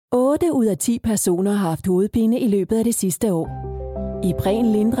8 ud af 10 personer har haft hovedpine i løbet af det sidste år.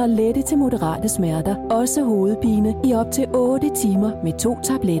 Ipren lindrer lette til moderate smerter, også hovedpine, i op til 8 timer med 2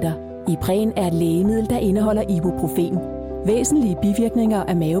 tabletter. Ipren er et lægemiddel, der indeholder ibuprofen. Væsentlige bivirkninger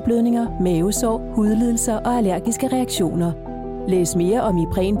er maveblødninger, mavesår, hudlidelser og allergiske reaktioner. Læs mere om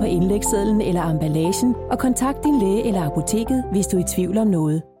Ipren på indlægssedlen eller emballagen, og kontakt din læge eller apoteket, hvis du er i tvivl om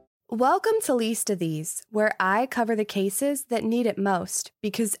noget. Welcome to Least of These, where I cover the cases that need it most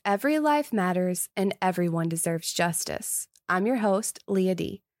because every life matters and everyone deserves justice. I'm your host, Leah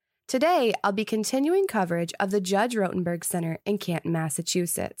D. Today, I'll be continuing coverage of the Judge Rotenberg Center in Canton,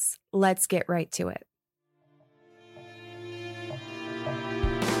 Massachusetts. Let's get right to it.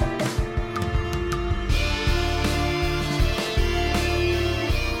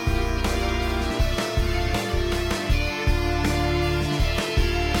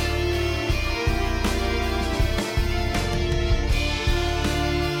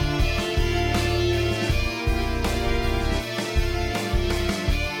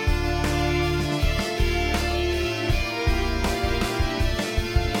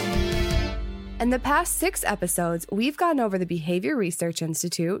 In the past 6 episodes, we've gone over the Behavior Research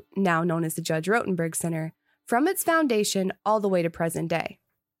Institute, now known as the Judge Rotenberg Center, from its foundation all the way to present day.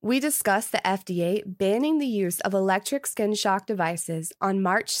 We discussed the FDA banning the use of electric skin shock devices on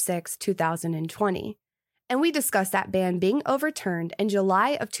March 6, 2020. And we discussed that ban being overturned in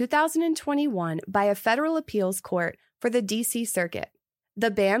July of 2021 by a federal appeals court for the DC Circuit.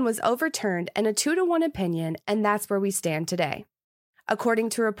 The ban was overturned in a 2-to-1 opinion, and that's where we stand today. According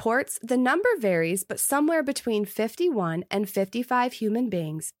to reports, the number varies, but somewhere between 51 and 55 human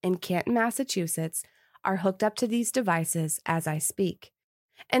beings in Canton, Massachusetts are hooked up to these devices as I speak.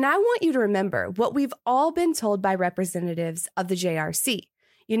 And I want you to remember what we've all been told by representatives of the JRC.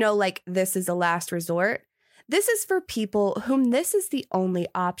 You know, like this is a last resort. This is for people whom this is the only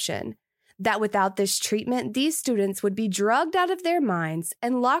option. That without this treatment, these students would be drugged out of their minds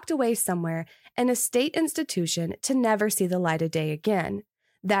and locked away somewhere in a state institution to never see the light of day again.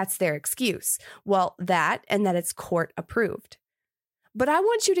 That's their excuse. Well, that and that it's court approved. But I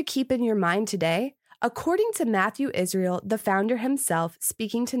want you to keep in your mind today, according to Matthew Israel, the founder himself,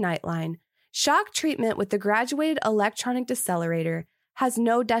 speaking to Nightline, shock treatment with the graduated electronic decelerator has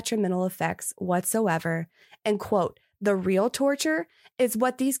no detrimental effects whatsoever, and quote, the real torture is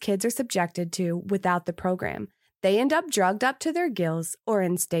what these kids are subjected to without the program. They end up drugged up to their gills or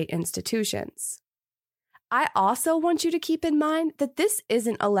in state institutions. I also want you to keep in mind that this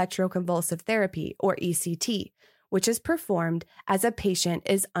isn't electroconvulsive therapy, or ECT, which is performed as a patient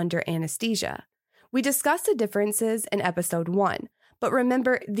is under anesthesia. We discussed the differences in episode 1, but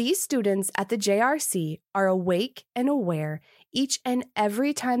remember, these students at the JRC are awake and aware each and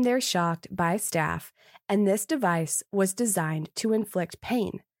every time they're shocked by staff, and this device was designed to inflict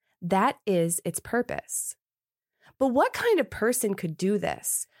pain. That is its purpose. But what kind of person could do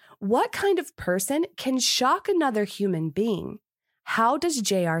this? What kind of person can shock another human being? How does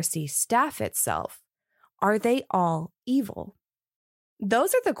JRC staff itself? Are they all evil?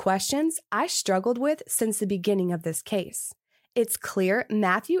 Those are the questions I struggled with since the beginning of this case. It's clear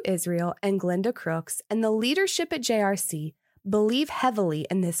Matthew Israel and Glenda Crooks and the leadership at JRC believe heavily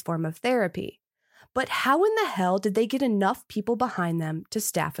in this form of therapy. But how in the hell did they get enough people behind them to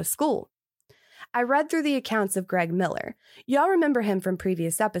staff a school? I read through the accounts of Greg Miller. Y'all remember him from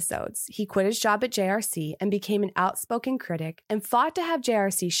previous episodes. He quit his job at JRC and became an outspoken critic and fought to have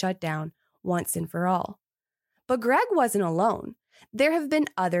JRC shut down once and for all. But Greg wasn't alone. There have been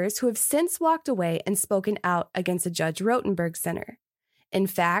others who have since walked away and spoken out against the Judge Rotenberg Center. In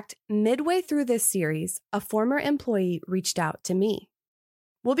fact, midway through this series, a former employee reached out to me.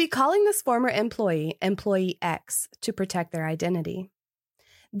 We'll be calling this former employee Employee X to protect their identity.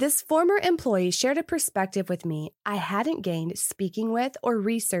 This former employee shared a perspective with me I hadn't gained speaking with or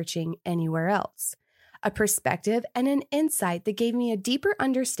researching anywhere else. A perspective and an insight that gave me a deeper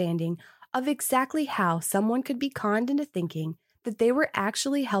understanding of exactly how someone could be conned into thinking that they were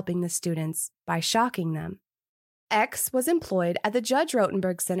actually helping the students by shocking them. X was employed at the Judge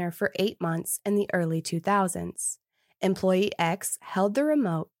Rotenberg Center for 8 months in the early 2000s. Employee X held the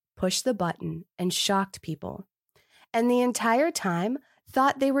remote, pushed the button, and shocked people. And the entire time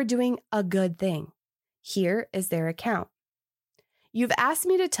thought they were doing a good thing. Here is their account. You've asked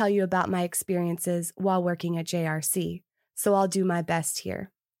me to tell you about my experiences while working at JRC, so I'll do my best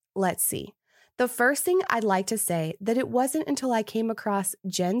here. Let's see. The first thing I'd like to say that it wasn't until I came across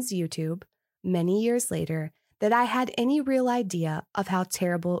Jen's YouTube many years later that I had any real idea of how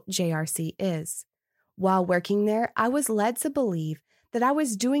terrible JRC is. While working there, I was led to believe that I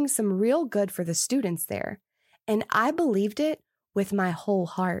was doing some real good for the students there, and I believed it With my whole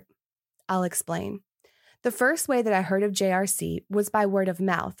heart. I'll explain. The first way that I heard of JRC was by word of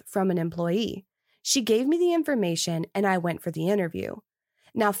mouth from an employee. She gave me the information and I went for the interview.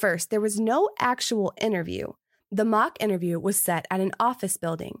 Now, first, there was no actual interview. The mock interview was set at an office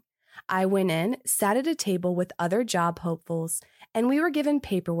building. I went in, sat at a table with other job hopefuls, and we were given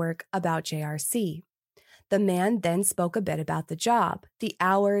paperwork about JRC. The man then spoke a bit about the job, the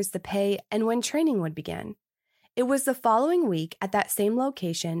hours, the pay, and when training would begin. It was the following week at that same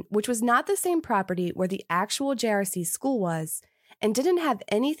location, which was not the same property where the actual JRC school was, and didn't have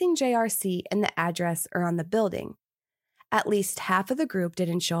anything JRC in the address or on the building. At least half of the group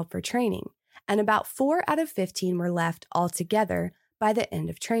didn't show up for training, and about 4 out of 15 were left altogether by the end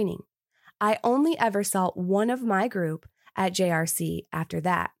of training. I only ever saw one of my group at JRC after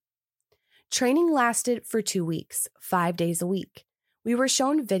that. Training lasted for 2 weeks, 5 days a week. We were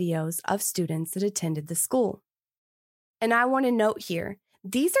shown videos of students that attended the school. And I want to note here,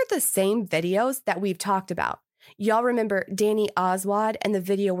 these are the same videos that we've talked about. Y'all remember Danny Oswald and the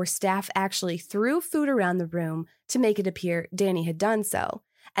video where staff actually threw food around the room to make it appear Danny had done so,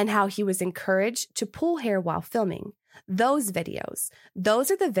 and how he was encouraged to pull hair while filming. Those videos, those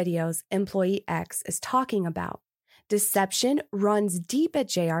are the videos Employee X is talking about. Deception runs deep at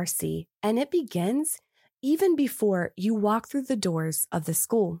JRC, and it begins even before you walk through the doors of the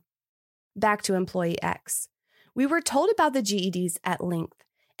school. Back to Employee X. We were told about the GEDs at length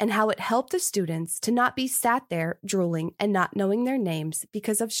and how it helped the students to not be sat there drooling and not knowing their names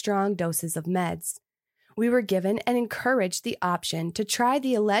because of strong doses of meds. We were given and encouraged the option to try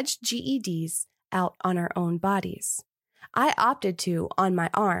the alleged GEDs out on our own bodies. I opted to on my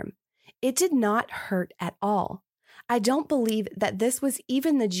arm. It did not hurt at all. I don't believe that this was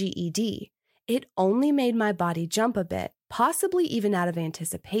even the GED. It only made my body jump a bit, possibly even out of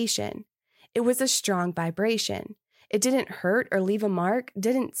anticipation. It was a strong vibration. It didn't hurt or leave a mark,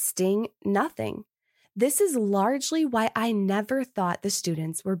 didn't sting, nothing. This is largely why I never thought the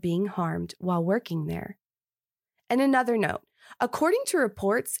students were being harmed while working there. And another note, according to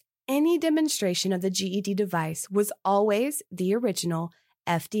reports, any demonstration of the GED device was always the original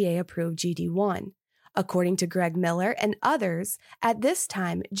FDA-approved GED-1. According to Greg Miller and others, at this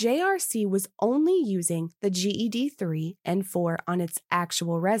time, JRC was only using the GED-3 and 4 on its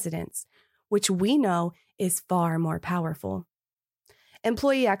actual residents, which we know is far more powerful.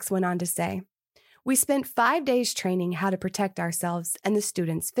 Employee X went on to say, "We spent 5 days training how to protect ourselves and the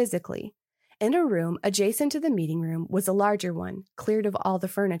students physically. In a room adjacent to the meeting room was a larger one, cleared of all the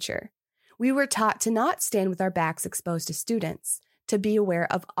furniture. We were taught to not stand with our backs exposed to students, to be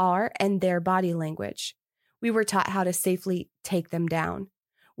aware of our and their body language. We were taught how to safely take them down.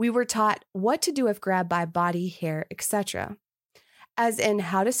 We were taught what to do if grabbed by body, hair, etc., as in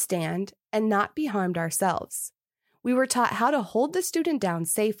how to stand and not be harmed ourselves. We were taught how to hold the student down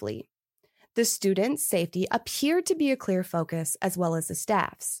safely. The student's safety appeared to be a clear focus as well as the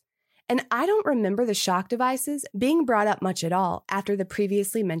staff's. And I don't remember the shock devices being brought up much at all after the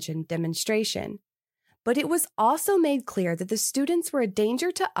previously mentioned demonstration. But it was also made clear that the students were a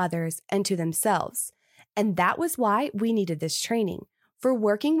danger to others and to themselves. And that was why we needed this training, for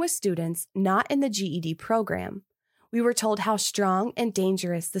working with students not in the GED program. We were told how strong and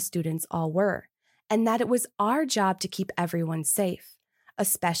dangerous the students all were, and that it was our job to keep everyone safe,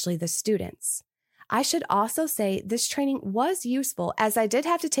 especially the students. I should also say this training was useful, as I did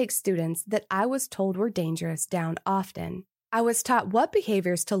have to take students that I was told were dangerous down often. I was taught what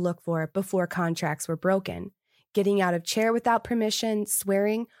behaviors to look for before contracts were broken, getting out of chair without permission,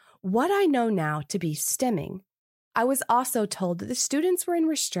 swearing, what I know now to be stimming. I was also told that the students were in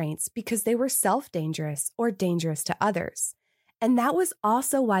restraints because they were self-dangerous or dangerous to others, and that was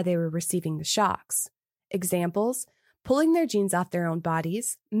also why they were receiving the shocks. Examples: pulling their jeans off their own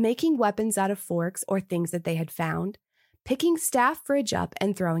bodies, making weapons out of forks or things that they had found, picking staff fridge up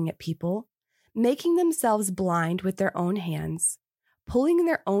and throwing at people, making themselves blind with their own hands, pulling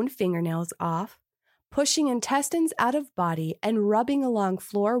their own fingernails off, pushing intestines out of body and rubbing along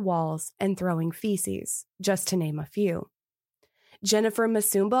floor walls and throwing feces, just to name a few. Jennifer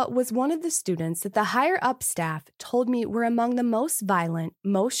Masumba was one of the students that the higher-up staff told me were among the most violent,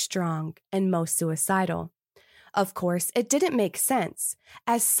 most strong, and most suicidal. Of course, it didn't make sense,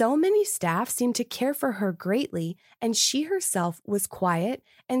 as so many staff seemed to care for her greatly, and she herself was quiet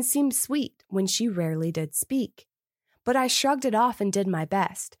and seemed sweet when she rarely did speak. But I shrugged it off and did my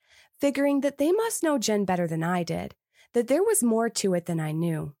best, figuring that they must know Jen better than I did, that there was more to it than I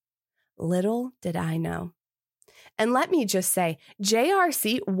knew. Little did I know. And let me just say,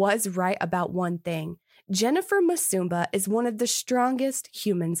 JRC was right about one thing. Jennifer Masumba is one of the strongest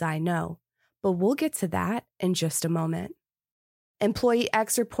humans I know. But we'll get to that in just a moment. Employee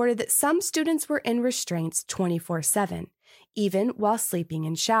X reported that some students were in restraints 24/7, even while sleeping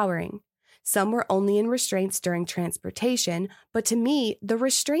and showering. Some were only in restraints during transportation, but to me, the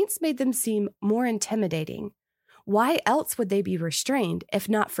restraints made them seem more intimidating. Why else would they be restrained if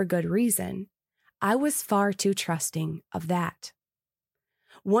not for good reason? I was far too trusting of that.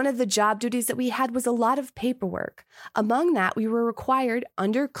 One of the job duties that we had was a lot of paperwork. Among that, we were required,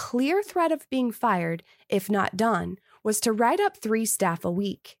 under clear threat of being fired, if not done, was to write up 3 staff a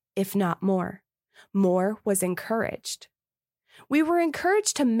week, if not more. More was encouraged. We were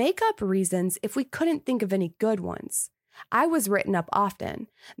encouraged to make up reasons if we couldn't think of any good ones. I was written up often,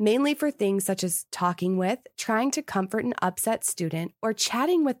 mainly for things such as talking with, trying to comfort an upset student, or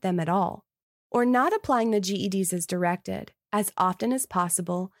chatting with them at all, or not applying the GEDs as directed, as often as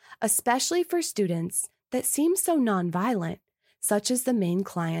possible, especially for students that seem so nonviolent, such as the main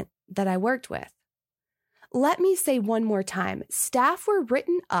client that I worked with. Let me say one more time, staff were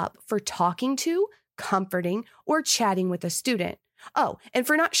written up for talking to, comforting, or chatting with a student. Oh, and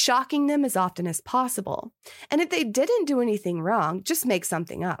for not shocking them as often as possible. And if they didn't do anything wrong, just make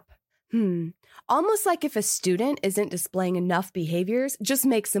something up. Almost like if a student isn't displaying enough behaviors, just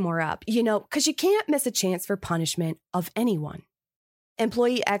make some more up, because you can't miss a chance for punishment of anyone.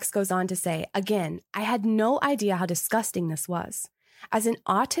 Employee X goes on to say, again, I had no idea how disgusting this was. As an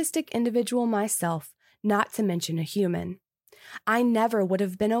autistic individual myself, not to mention a human, I never would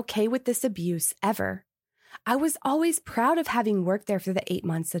have been okay with this abuse ever. I was always proud of having worked there for the 8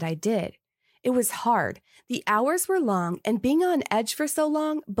 months that I did. It was hard. The hours were long, and being on edge for so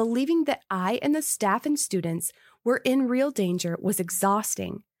long, believing that I and the staff and students were in real danger was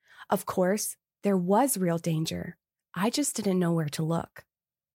exhausting. Of course, there was real danger. I just didn't know where to look.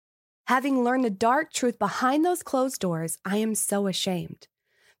 Having learned the dark truth behind those closed doors, I am so ashamed,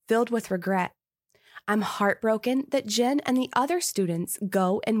 filled with regret. I'm heartbroken that Jen and the other students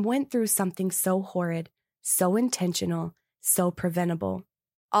go and went through something so horrid, so intentional, so preventable.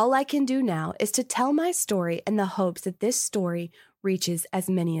 All I can do now is to tell my story in the hopes that this story reaches as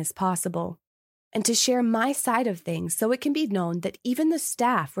many as possible, and to share my side of things so it can be known that even the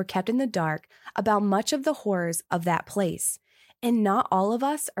staff were kept in the dark about much of the horrors of that place, and not all of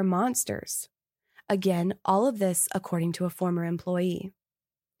us are monsters. Again, all of this according to a former employee.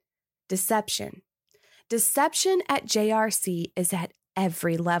 Deception. Deception at JRC is at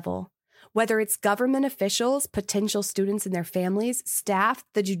every level. Whether it's government officials, potential students and their families, staff,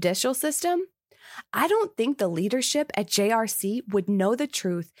 the judicial system, I don't think the leadership at JRC would know the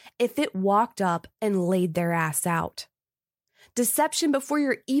truth if it walked up and laid their ass out. Deception before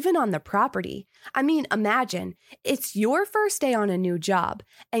you're even on the property. I mean, imagine, it's your first day on a new job,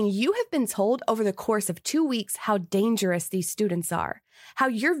 and you have been told over the course of 2 weeks how dangerous these students are, how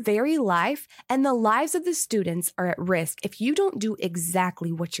your very life and the lives of the students are at risk if you don't do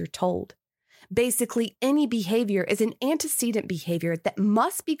exactly what you're told. Basically, any behavior is an antecedent behavior that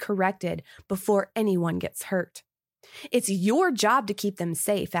must be corrected before anyone gets hurt. It's your job to keep them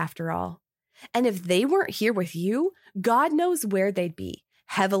safe, after all. And if they weren't here with you, God knows where they'd be,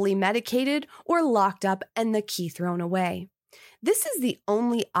 heavily medicated or locked up and the key thrown away. This is the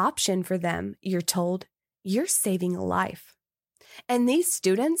only option for them, you're told. You're saving a life. And these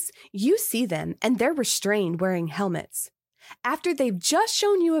students, you see them and they're restrained wearing helmets. After they've just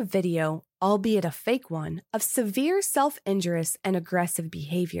shown you a video, albeit a fake one, of severe self-injurious and aggressive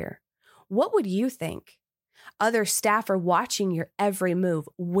behavior, what would you think? Other staff are watching your every move,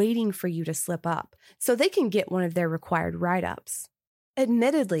 waiting for you to slip up so they can get one of their required write-ups.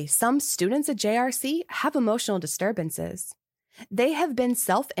 Admittedly, some students at JRC have emotional disturbances. They have been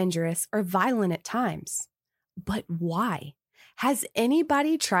self-injurious or violent at times. But why? Has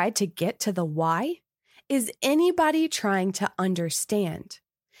anybody tried to get to the why? Is anybody trying to understand?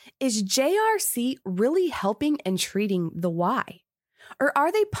 Is JRC really helping and treating the why? Or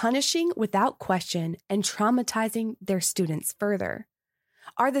are they punishing without question and traumatizing their students further?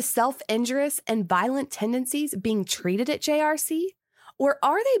 Are the self-injurious and violent tendencies being treated at JRC? Or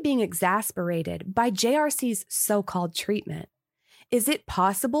are they being exasperated by JRC's so-called treatment? Is it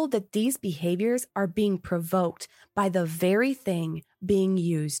possible that these behaviors are being provoked by the very thing being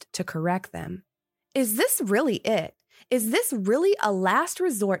used to correct them? Is this really it? Is this really a last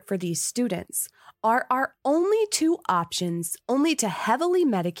resort for these students? Are our only 2 options only to heavily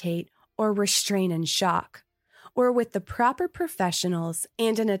medicate or restrain and shock? Or with the proper professionals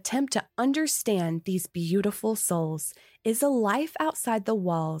and an attempt to understand these beautiful souls, is a life outside the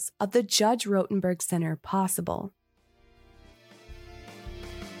walls of the Judge Rotenberg Center possible?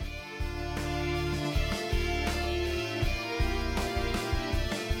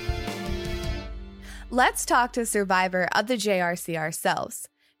 Let's talk to survivor of the JRC ourselves.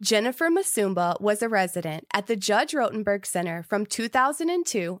 Jennifer Musumba was a resident at the Judge Rotenberg Center from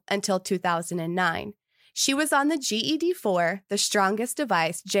 2002 until 2009. She was on the GED-4, the strongest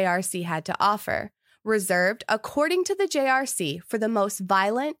device JRC had to offer, reserved, according to the JRC, for the most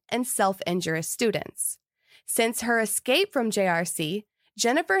violent and self-injurious students. Since her escape from JRC,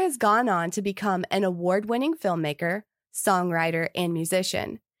 Jennifer has gone on to become an award-winning filmmaker, songwriter, and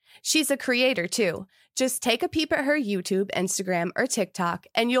musician. She's a creator, too. Just take a peep at her YouTube, Instagram, or TikTok,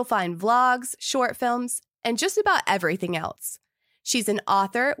 and you'll find vlogs, short films, and just about everything else. She's an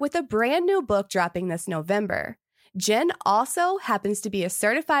author with a brand new book dropping this November. Jen also happens to be a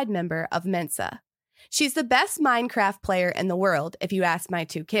certified member of Mensa. She's the best Minecraft player in the world, if you ask my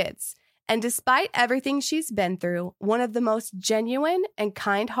two kids. And despite everything she's been through, one of the most genuine and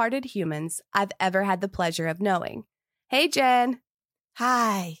kind-hearted humans I've ever had the pleasure of knowing. Hey, Jen.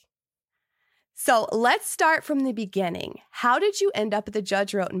 Hi. So let's start from the beginning. How did you end up at the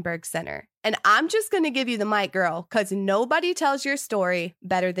Judge Rotenberg Center? And I'm just going to give you the mic, girl, because nobody tells your story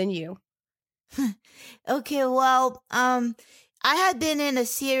better than you. Okay, well, I had been in a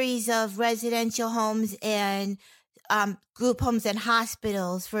series of residential homes and group homes and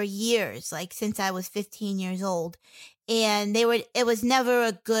hospitals for years, like since I was 15 years old. And it was never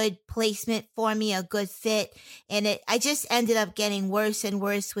a good placement for me, a good fit. And I just ended up getting worse and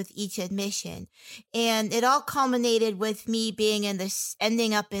worse with each admission. And it all culminated with me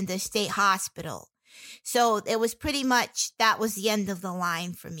ending up in the state hospital. So it was pretty much, that was the end of the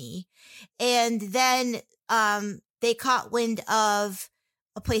line for me. And then, they caught wind of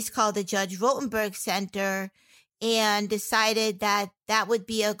a place called the Judge Rotenberg Center and decided that would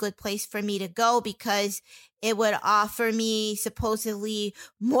be a good place for me to go because it would offer me supposedly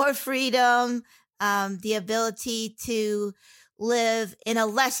more freedom, the ability to live in a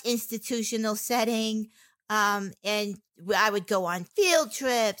less institutional setting. And I would go on field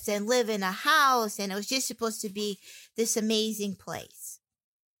trips and live in a house. And it was just supposed to be this amazing place.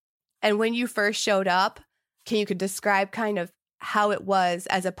 And when you first showed up, you could describe kind of how it was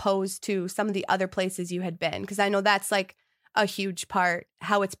as opposed to some of the other places you had been? Because I know that's like a huge part,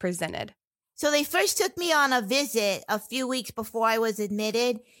 how it's presented. So they first took me on a visit a few weeks before I was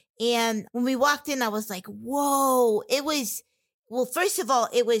admitted. And when we walked in, I was like, whoa, first of all,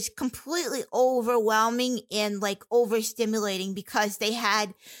 it was completely overwhelming and like overstimulating because they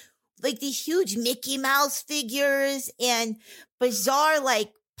had like these huge Mickey Mouse figures and bizarre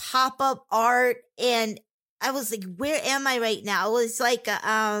like pop-up art. And I was like, where am I right now? It was like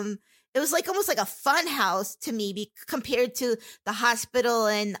almost like a fun house to me compared to the hospital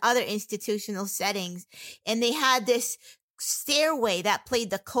and other institutional settings. And they had this stairway that played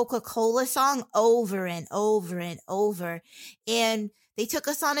the Coca-Cola song over and over and over. And they took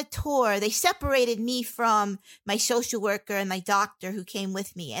us on a tour. They separated me from my social worker and my doctor who came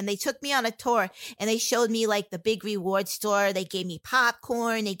with me. And they took me on a tour and they showed me like the big reward store. They gave me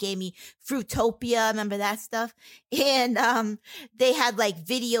popcorn. They gave me Fruitopia. Remember that stuff? And they had like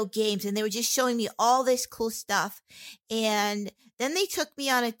video games and they were just showing me all this cool stuff. And then they took me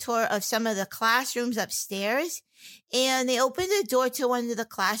on a tour of some of the classrooms upstairs. And they opened the door to one of the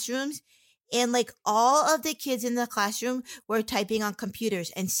classrooms. And like all of the kids in the classroom were typing on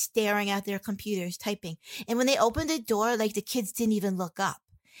computers and staring at their computers, typing. And when they opened the door, like the kids didn't even look up.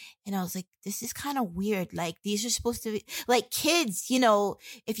 And I was like, this is kind of weird. Like these are supposed to be like kids, you know,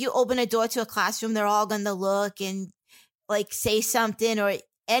 if you open a door to a classroom, they're all going to look and like say something or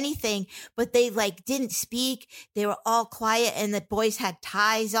anything, but they like didn't speak. They were all quiet and the boys had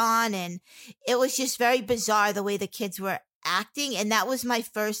ties on. And it was just very bizarre the way the kids were acting. And that was my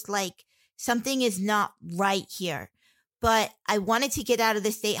first like, something is not right here. But I wanted to get out of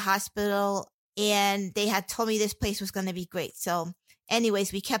the state hospital and they had told me this place was going to be great. So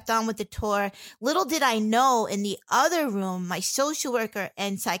anyways, we kept on with the tour. Little did I know in the other room, my social worker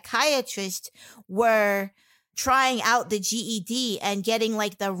and psychiatrist were trying out the GED and getting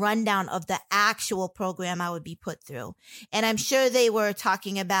like the rundown of the actual program I would be put through. And I'm sure they were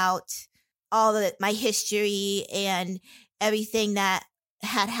talking about all of my history and everything that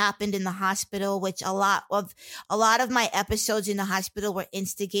had happened in the hospital, which a lot of my episodes in the hospital were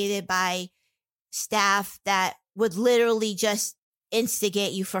instigated by staff that would literally just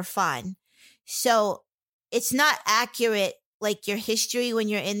instigate you for fun. So it's not accurate, like your history when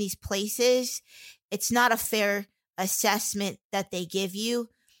you're in these places. It's not a fair assessment that they give you,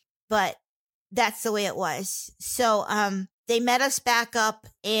 but that's the way it was. So, they met us back up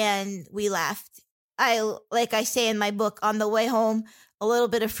and we left. Like I say in my book, on the way home, a little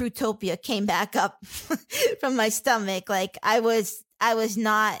bit of Fruitopia came back up from my stomach. Like I was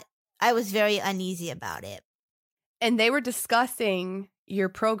not I was very uneasy about it. And they were discussing your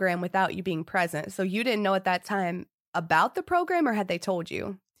program without you being present. So you didn't know at that time about the program, or had they told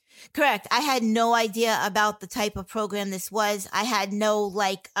you? Correct. I had no idea about the type of program this was. I had no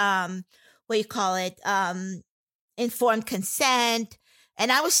informed consent.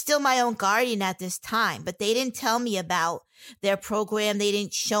 And I was still my own guardian at this time, but they didn't tell me about their program. They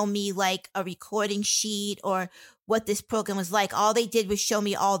didn't show me like a recording sheet or what this program was like. All they did was show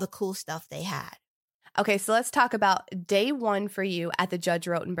me all the cool stuff they had. Okay, so let's talk about day one for you at the Judge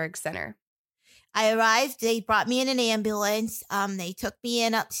Rotenberg Center. I arrived, they brought me in an ambulance. They took me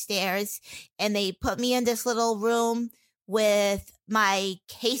in upstairs and they put me in this little room with my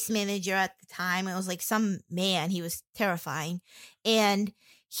case manager at the time. It was like some man, he was terrifying. And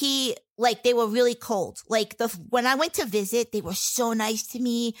they were really cold. When I went to visit, they were so nice to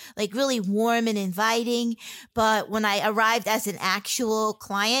me, like really warm and inviting. But when I arrived as an actual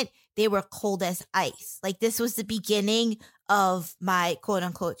client, they were cold as ice. Like this was the beginning of my quote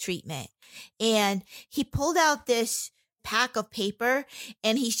unquote treatment. And he pulled out this pack of paper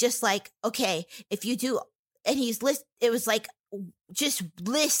and he's just like, okay, if you do, and it was like just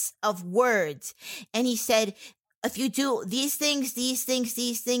lists of words. And he said, if you do these things,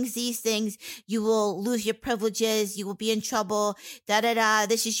 you will lose your privileges. You will be in trouble.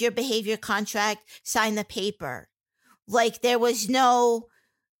 This is your behavior contract. Sign the paper. Like there was no,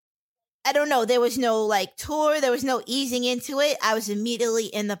 I don't know. There was no like tour. There was no easing into it. I was immediately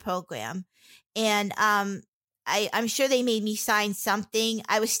in the program. And, I'm sure they made me sign something.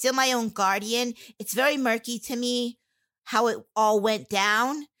 I was still my own guardian. It's very murky to me how it all went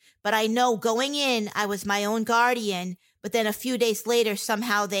down, but I know going in, I was my own guardian, but then a few days later,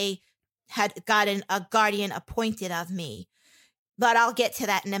 somehow they had gotten a guardian appointed of me. But I'll get to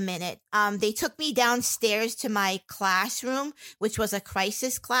that in a minute. They took me downstairs to my classroom, which was a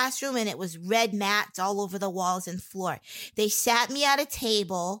crisis classroom, and it was red mats all over the walls and floor. They sat me at a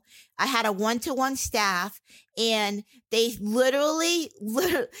table. I had a 1-to-1 staff, and they literally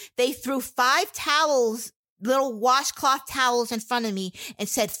they threw 5 towels, little washcloth towels in front of me and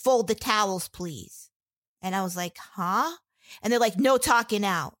said, "Fold the towels, please." And I was like, huh? And they're like, "No talking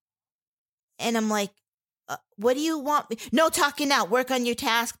out." And I'm like, what do you want me? No talking out. Work on your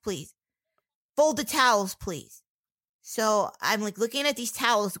task, please. Fold the towels, please. So I'm like looking at these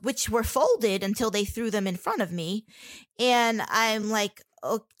towels, which were folded until they threw them in front of me. And I'm like,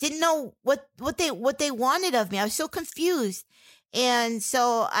 didn't know what they wanted of me. I was so confused. And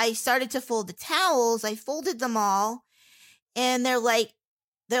so I started to fold the towels. I folded them all. And they're like,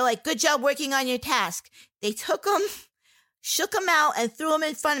 good job working on your task. They took them, shook them out and threw them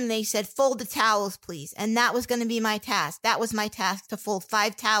in front of me. They said, "Fold the towels, please." And that was going to be my task. That was my task, to fold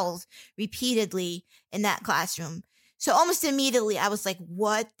 5 towels repeatedly in that classroom. So almost immediately I was like,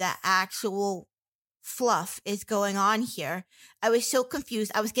 what the actual fluff is going on here? I was so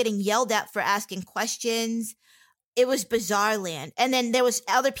confused. I was getting yelled at for asking questions. It was bizarre land. And then there was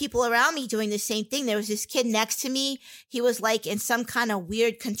other people around me doing the same thing. There was this kid next to me. He was like in some kind of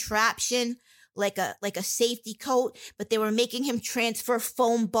weird contraption, like a safety coat, but they were making him transfer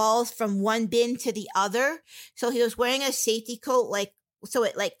foam balls from one bin to the other. So he was wearing a safety coat, so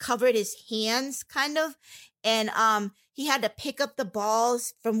it like covered his hands kind of. And, he had to pick up the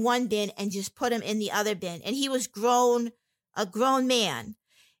balls from one bin and just put them in the other bin. And he was a grown man.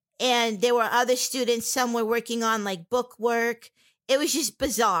 And there were other students, some were working on like book work. It was just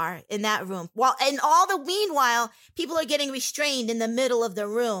bizarre in that room. Meanwhile, people are getting restrained in the middle of the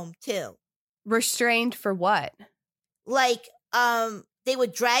room too. Restrained for what? Like, they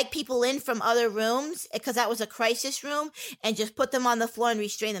would drag people in from other rooms because that was a crisis room and just put them on the floor and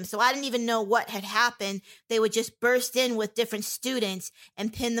restrain them. So I didn't even know what had happened. They would just burst in with different students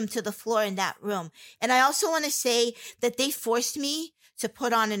and pin them to the floor in that room. And I also want to say that they forced me to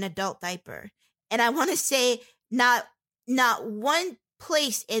put on an adult diaper. And I want to say not one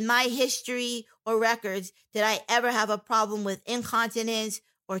place in my history or records did I ever have a problem with incontinence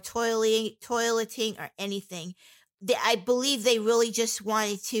or toileting or anything. I believe they really just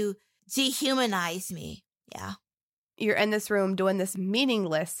wanted to dehumanize me. Yeah. You're in this room doing this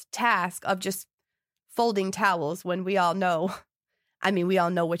meaningless task of just folding towels when we all know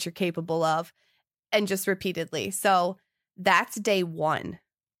what you're capable of, and just repeatedly. So that's day one.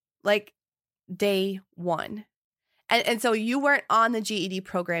 Like day one. And so you weren't on the GED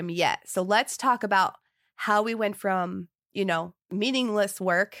program yet. So let's talk about how we went from, meaningless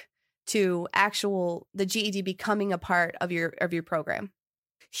work to the GED becoming a part of your program.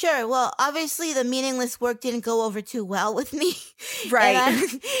 Sure. Well, obviously the meaningless work didn't go over too well with me. Right.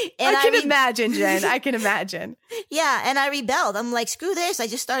 And I can imagine, Jen. I can imagine. Yeah. And I rebelled. I'm like, screw this. I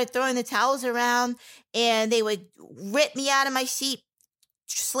just started throwing the towels around and they would rip me out of my seat,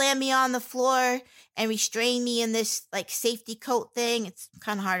 slam me on the floor and restrain me in this like safety coat thing. It's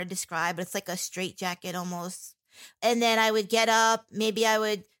kind of hard to describe, but it's like a straitjacket almost. And then I would get up. Maybe I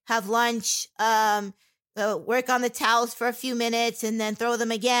would have lunch, work on the towels for a few minutes and then throw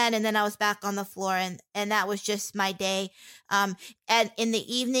them again. And then I was back on the floor and that was just my day. And in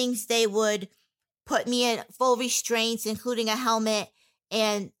the evenings, they would put me in full restraints, including a helmet.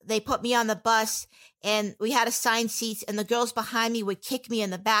 And they put me on the bus and we had assigned seats and the girls behind me would kick me in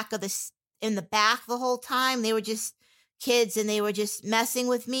the back the whole time. They were just kids and they were just messing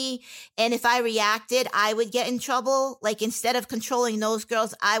with me. And if I reacted, I would get in trouble. Like instead of controlling those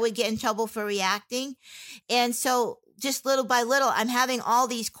girls, I would get in trouble for reacting. And so just little by little, I'm having all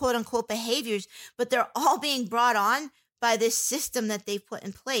these quote unquote behaviors, but they're all being brought on by this system that they've put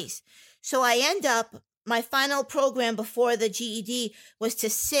in place. So I end up, my final program before the GED was to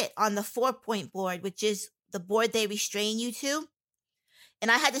sit on the 4-point board, which is the board they restrain you to.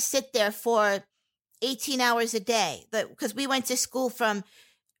 And I had to sit there for 18 hours a day, because we went to school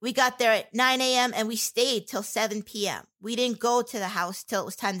we got there at 9 a.m. and we stayed till 7 p.m. We didn't go to the house till it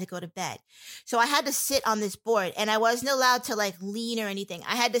was time to go to bed. So I had to sit on this board and I wasn't allowed to like lean or anything.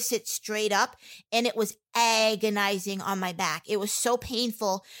 I had to sit straight up and it was agonizing on my back. It was so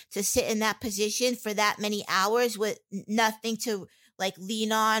painful to sit in that position for that many hours with nothing to like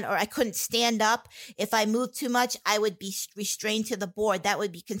lean on, or I couldn't stand up. If I moved too much, I would be restrained to the board. That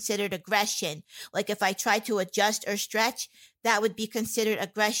would be considered aggression. Like if I tried to adjust or stretch, that would be considered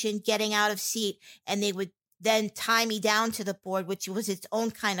aggression, getting out of seat, and they would then tie me down to the board, which was its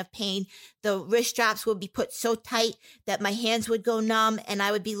own kind of pain. The wrist straps would be put so tight that my hands would go numb and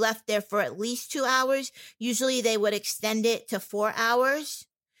I would be left there for at least 2 hours. Usually they would extend it to 4 hours.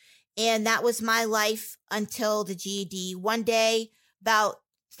 And that was my life until the GED. One day, about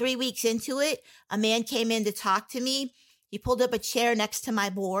 3 weeks into it, a man came in to talk to me. He pulled up a chair next to my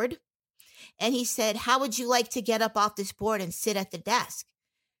board and he said, "How would you like to get up off this board and sit at the desk?"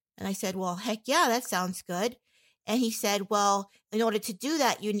 And I said, "Well, heck yeah, that sounds good." And he said, "Well, in order to do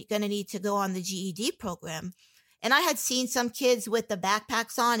that, you're going to need to go on the GED program." And I had seen some kids with the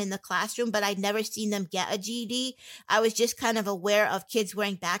backpacks on in the classroom, but I'd never seen them get a GED. I was just kind of aware of kids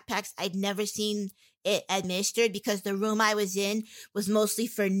wearing backpacks. I'd never seen it administered because the room I was in was mostly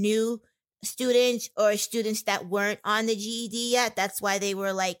for new students or students that weren't on the GED yet. That's why they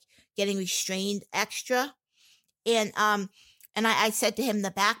were like getting restrained extra. And I said to him,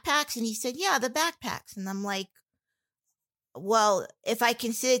 "The backpacks?" And he said, "Yeah, the backpacks." And I'm like, well, if I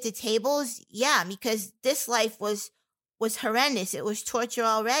considered the tables, yeah, because this life was horrendous. It was torture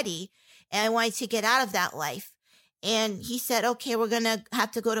already. And I wanted to get out of that life. And he said, "Okay, we're going to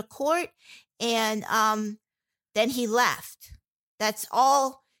have to go to court." And then he left. That's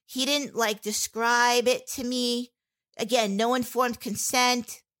all. He didn't like describe it to me. Again, no informed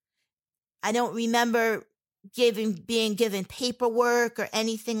consent. I don't remember being given paperwork or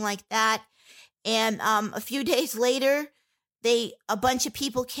anything like that. And a few days later, a bunch of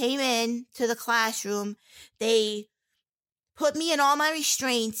people came in to the classroom. They put me in all my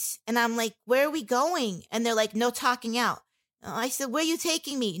restraints and I'm like, "Where are we going?" And they're like, "No talking out." I said, "Where are you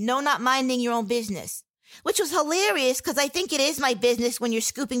taking me?" "No, not minding your own business," which was hilarious because I think it is my business when you're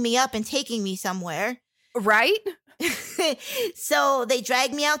scooping me up and taking me somewhere. Right? So they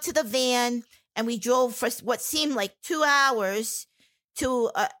dragged me out to the van and we drove for what seemed like 2 hours to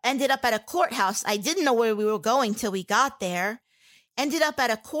ended up at a courthouse. I didn't know where we were going till we got there. Ended up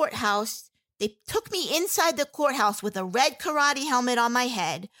at a courthouse. They took me inside the courthouse with a red karate helmet on my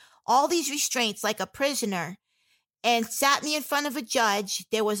head, all these restraints like a prisoner, and sat me in front of a judge.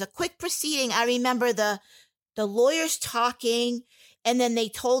 There was a quick proceeding. I remember the lawyers talking, and then they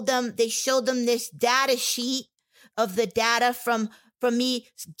showed them this data sheet of the data from me.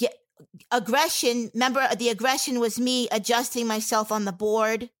 Aggression. Remember, the aggression was me adjusting myself on the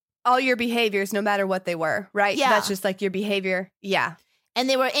board. All your behaviors, no matter what they were, right? Yeah. That's just like your behavior. Yeah. And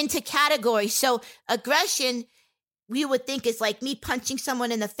they were into categories. So aggression, we would think is like me punching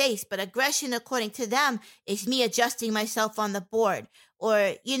someone in the face, but aggression, according to them, is me adjusting myself on the board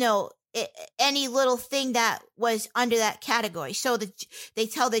or, any little thing that was under that category. So they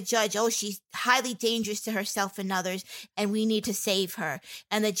tell the judge, "Oh, she's highly dangerous to herself and others, and we need to save her."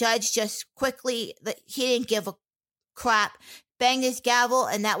 And the judge just quickly, he didn't give a crap, banged his gavel,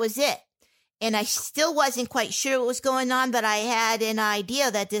 and that was it. And I still wasn't quite sure what was going on, but I had an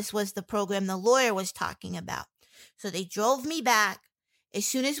idea that this was the program the lawyer was talking about. So they drove me back, As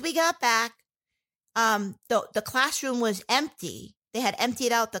soon as we got back, the classroom was empty. They had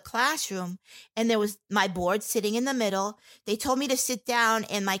emptied out the classroom, and there was my board sitting in the middle. They told me to sit down,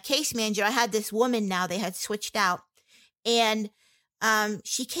 and my case manager, I had this woman now, they had switched out, and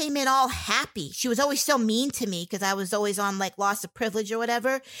she came in all happy. She was always so mean to me because I was always on like loss of privilege or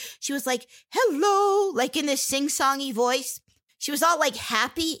whatever. She was like, hello, like in this sing-songy voice. She was all like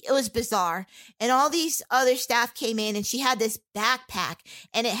happy. It was bizarre. And all these other staff came in, and she had this backpack,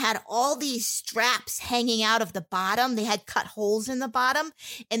 and it had all these straps hanging out of the bottom. They had cut holes in the bottom,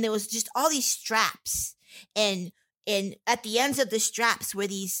 and there was just all these straps. And at the ends of the straps were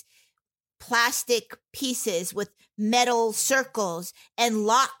these plastic pieces with metal circles and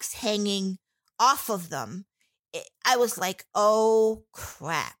locks hanging off of them. I was like, oh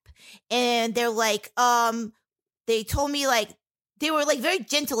crap. And they're like, they told me like, they were like very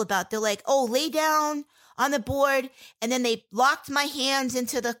gentle about it. They're like, oh, lay down on the board. And then they locked my hands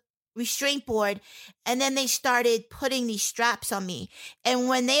into the restraint board. And then they started putting these straps on me. And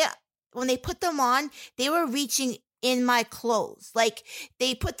when they put them on, they were reaching in my clothes. Like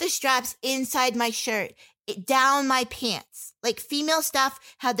they put the straps inside my shirt, down my pants. Like female staff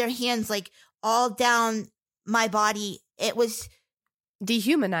had their hands like all down my body. It was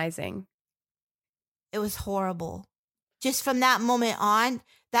dehumanizing. It was horrible. Just from that moment on,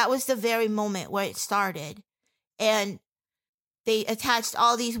 that was the very moment where it started. And they attached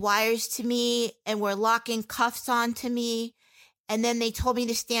all these wires to me and were locking cuffs onto me. And then they told me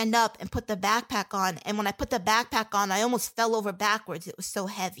to stand up and put the backpack on. And when I put the backpack on, I almost fell over backwards. It was so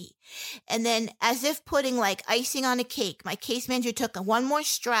heavy. And then as if putting like icing on a cake, my case manager took one more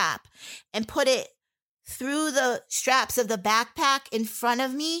strap and put it through the straps of the backpack in front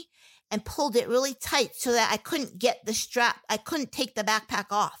of me and pulled it really tight so that I couldn't get the strap. I couldn't take the backpack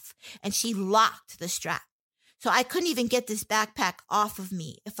off. And she locked the strap. So I couldn't even get this backpack off of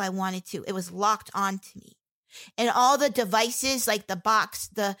me if I wanted to. It was locked onto me. And all the devices, like the box,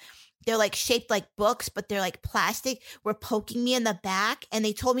 they're like shaped like books, but they're like plastic, were poking me in the back. And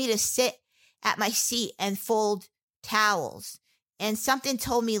they told me to sit at my seat and fold towels. And something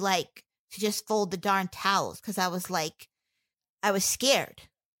told me like to just fold the darn towels because I was scared.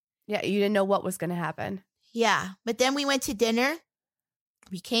 Yeah, you didn't know what was going to happen. Yeah. But then we went to dinner.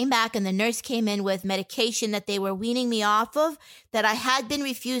 We came back and the nurse came in with medication that they were weaning me off of that I had been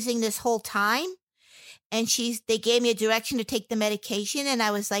refusing this whole time. And they gave me a direction to take the medication. And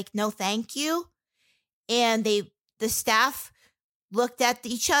I was like, no, thank you. And the staff looked at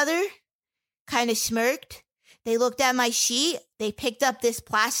each other, kind of smirked. They looked at my sheet. They picked up this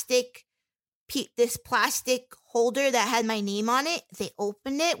plastic holder that had my name on it. They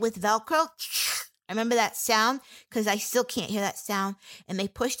opened it with Velcro. I remember that sound because I still can't hear that sound. And they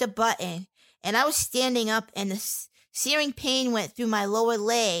pushed a button. And I was standing up and the searing pain went through my lower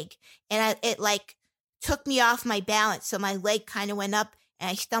leg. And it like took me off my balance. So my leg kind of went up and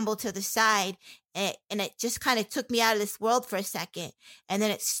I stumbled to the side and it just kind of took me out of this world for a second. And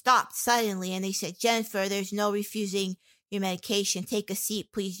then it stopped suddenly. And they said, Jennifer, there's no refusing your medication. Take a seat,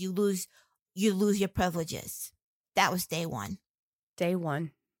 please. You lose your privileges. That was day one. Day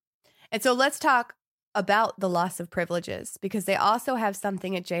one. And so let's talk about the loss of privileges because they also have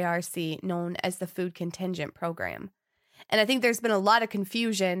something at JRC known as the Food Contingent Program. And I think there's been a lot of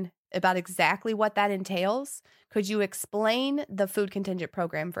confusion about exactly what that entails. Could you explain the Food Contingent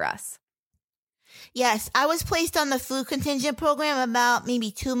Program for us? Yes, I was placed on the Food Contingent Program about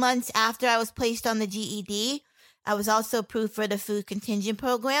maybe 2 months after I was placed on the GED. I was also approved for the Food Contingent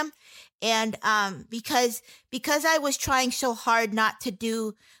Program. And because I was trying so hard not to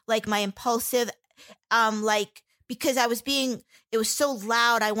do like my impulsive, because it was so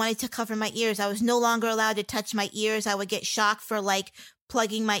loud, I wanted to cover my ears. I was no longer allowed to touch my ears. I would get shocked for like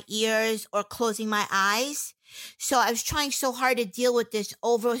plugging my ears or closing my eyes. So I was trying so hard to deal with this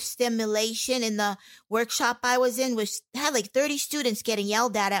overstimulation in the workshop I was in, which had like 30 students getting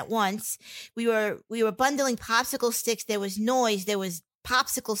yelled at once. We were bundling popsicle sticks. There was noise. There was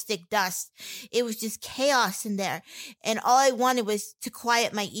popsicle stick dust. It was just chaos in there. And all I wanted was to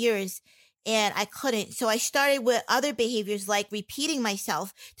quiet my ears. And I couldn't. So I started with other behaviors like repeating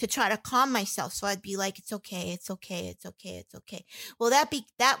myself to try to calm myself. So I'd be like, it's okay, it's okay, it's okay, it's okay. Well,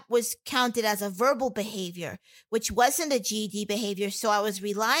 that was counted as a verbal behavior, which wasn't a GED behavior. So I was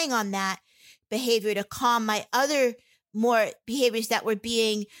relying on that behavior to calm my other more behaviors that were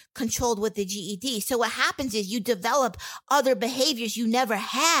being controlled with the GED. So what happens is you develop other behaviors you never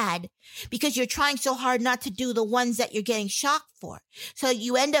had because you're trying so hard not to do the ones that you're getting shocked for. So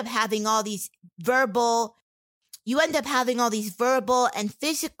you end up having all these verbal and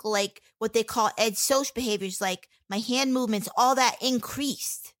physical, like what they call ed social behaviors, like my hand movements, all that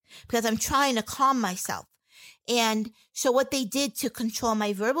increased because I'm trying to calm myself. And so what they did to control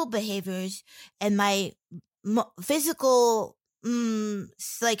my verbal behaviors and my physical,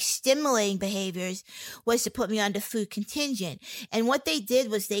 like stimulating behaviors was to put me on the food contingent. And what they did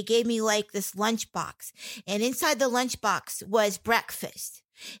was they gave me like this lunchbox, and inside the lunchbox was breakfast.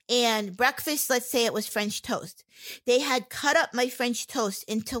 And breakfast, let's say it was French toast. They had cut up my French toast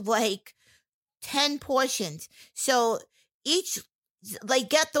into like 10 portions. So each, like,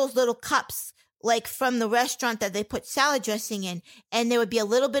 get those little cups like from the restaurant that they put salad dressing in, and there would be a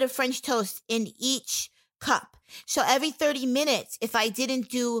little bit of French toast in each cup. So every 30 minutes, if I didn't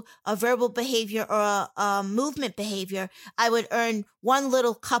do a verbal behavior or a movement behavior, I would earn one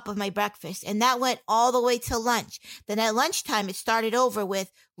little cup of my breakfast. And that went all the way to lunch. Then at lunchtime, it started over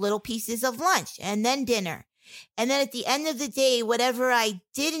with little pieces of lunch and then dinner. And then at the end of the day, whatever I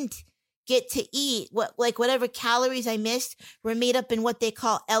didn't get to eat, whatever calories I missed were made up in what they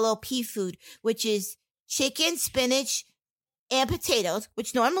call LOP food, which is chicken, spinach, and potatoes,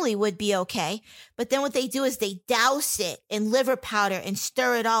 which normally would be okay. But then what they do is they douse it in liver powder and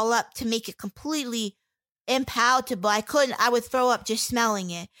stir it all up to make it completely impalatable. I would throw up just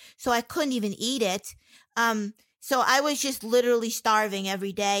smelling it. So I couldn't even eat it. So I was just literally starving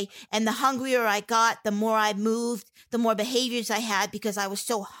every day. And the hungrier I got, the more I moved, the more behaviors I had because I was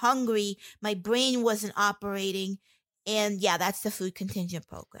so hungry. My brain wasn't operating. And yeah, that's the food contingent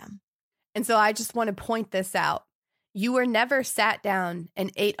program. And so I just want to point this out. You were never sat down and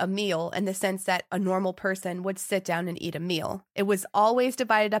ate a meal in the sense that a normal person would sit down and eat a meal. It was always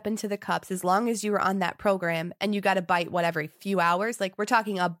divided up into the cups as long as you were on that program, and you got a bite, every few hours? Like, we're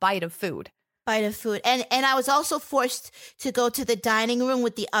talking a bite of food. And I was also forced to go to the dining room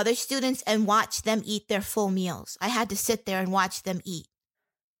with the other students and watch them eat their full meals. I had to sit there and watch them eat.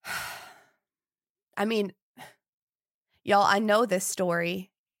 I mean, y'all, I know this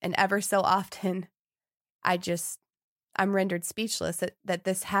story, and ever so often, I'm rendered speechless that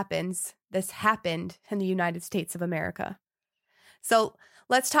this happened in the United States of America. So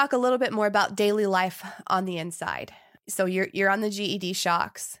let's talk a little bit more about daily life on the inside. So you're on the GED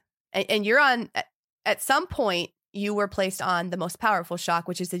shocks, and you're on, at some point, you were placed on the most powerful shock,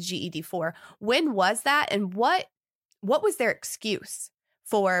 which is the GED-4. When was that, and what was their excuse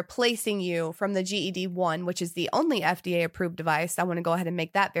for placing you from the GED-1, which is the only FDA-approved device? I want to go ahead and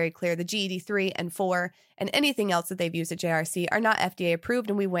make that very clear. The GED-3 and 4 and anything else that they've used at JRC are not FDA-approved,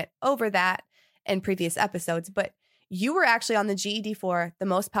 and we went over that in previous episodes. But you were actually on the GED-4, the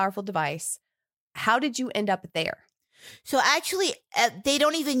most powerful device. How did you end up there? So actually, they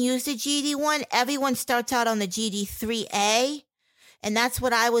don't even use the GED-1. Everyone starts out on the GED-3A, and that's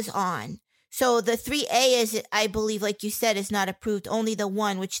what I was on. So the 3A is, I believe, like you said, is not approved. Only the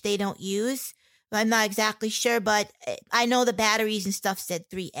 1, which they don't use. I'm not exactly sure, but I know the batteries and stuff said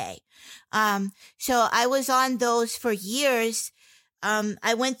 3A. So I was on those for years.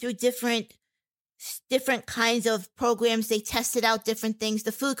 I went through different kinds of programs. They tested out different things.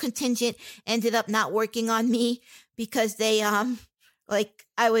 The food contingent ended up not working on me because they,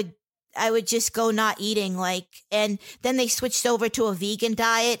 I would just go not eating, and then they switched over to a vegan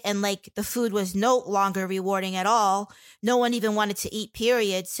diet, and the food was no longer rewarding at all. No one even wanted to eat,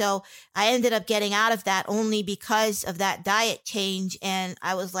 period. So I ended up getting out of that only because of that diet change. And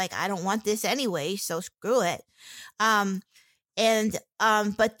I was like, I don't want this anyway, so screw it. But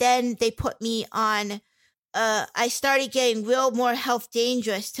then they put me on, I started getting more health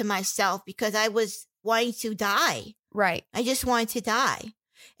dangerous to myself because I was wanting to die. Right. I just wanted to die.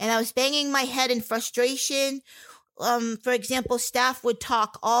 And I was banging my head in frustration. For example, staff would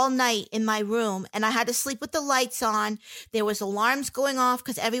talk all night in my room, and I had to sleep with the lights on. There was alarms going off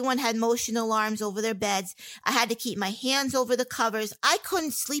because everyone had motion alarms over their beds. I had to keep my hands over the covers. I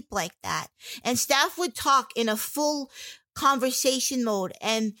couldn't sleep like that. And staff would talk in a full conversation mode,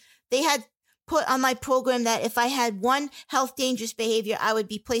 and they had put on my program that if I had one health dangerous behavior, I would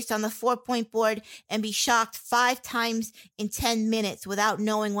be placed on the 4-point board and be shocked 5 times in 10 minutes without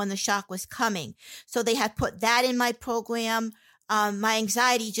knowing when the shock was coming. So they had put that in my program. My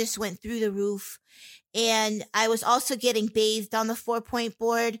anxiety just went through the roof. And I was also getting bathed on the 4-point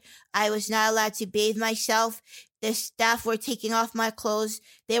board. I was not allowed to bathe myself. The staff were taking off my clothes.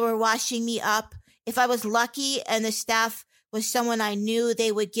 They were washing me up. If I was lucky and the staff was someone I knew,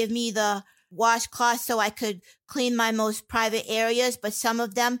 they would give me the washcloth so I could clean my most private areas. But some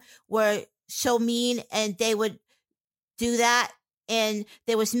of them were so mean and they would do that. And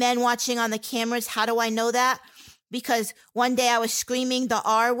there was men watching on the cameras. How do I know that? Because one day I was screaming the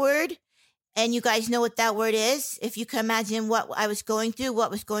R word, and you guys know what that word is. If you can imagine what I was going through,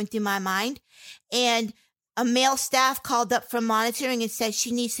 what was going through my mind. And a male staff called up from monitoring and said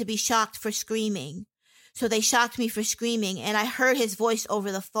she needs to be shocked for screaming. So they shocked me for screaming, and I heard his voice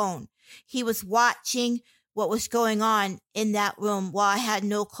over the phone. He was watching what was going on in that room while I had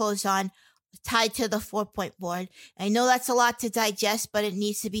no clothes on, tied to the 4-point board. I know that's a lot to digest, but it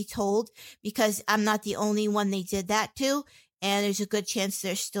needs to be told because I'm not the only one they did that to, and there's a good chance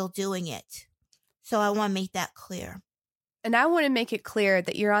they're still doing it. So I want to make that clear. And I want to make it clear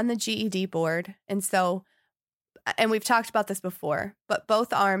that you're on the GED board. And so, and we've talked about this before, but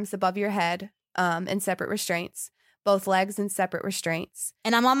both arms above your head in separate restraints, both legs in separate restraints.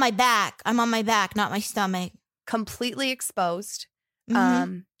 And I'm on my back. I'm on my back, not my stomach. Completely exposed.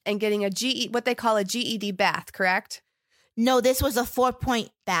 Mm-hmm. And getting what they call a GED bath, correct? No, this was a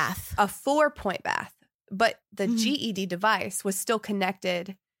 4-point bath. A 4-point bath. But the GED device was still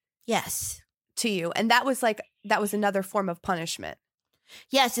connected. Yes. To you. And that was another form of punishment.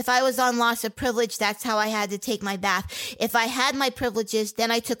 Yes, if I was on loss of privilege, that's how I had to take my bath. If I had my privileges,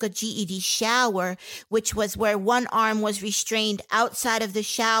 then I took a GED shower, which was where one arm was restrained outside of the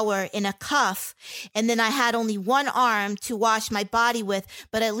shower in a cuff. And then I had only one arm to wash my body with,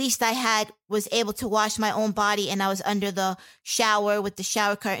 but at least I was able to wash my own body, and I was under the shower with the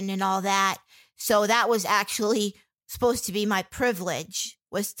shower curtain and all that. So that was actually supposed to be my privilege,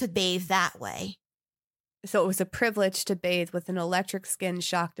 was to bathe that way. So it was a privilege to bathe with an electric skin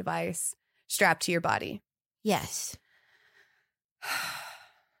shock device strapped to your body. Yes.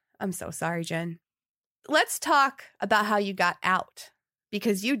 I'm so sorry, Jen. Let's talk about how you got out,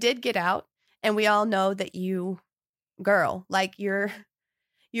 because you did get out, and we all know that you, girl, like your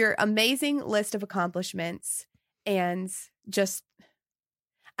amazing list of accomplishments, and just,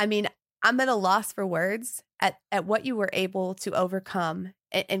 I mean, I'm at a loss for words at what you were able to overcome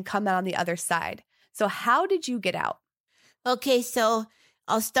and come out on the other side. So how did you get out? Okay, so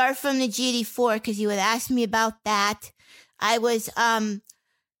I'll start from the GED-4 because you had asked me about that. I was,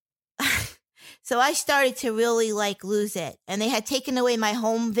 so I started to really lose it. And they had taken away my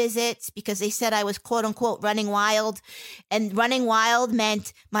home visits because they said I was quote unquote running wild. And running wild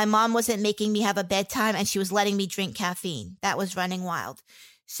meant my mom wasn't making me have a bedtime and she was letting me drink caffeine. That was running wild.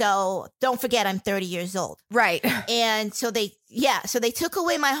 So don't forget, I'm 30 years old. Right. And so they took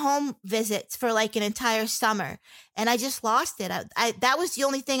away my home visits for an entire summer, and I just lost it. That was the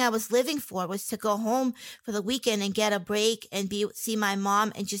only thing I was living for, was to go home for the weekend and get a break and see my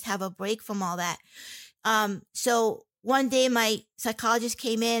mom and just have a break from all that. So one day my psychologist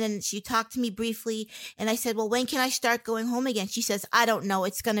came in and she talked to me briefly, and I said, well, when can I start going home again? She says, I don't know.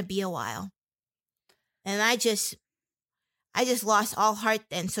 It's going to be a while. And I just lost all heart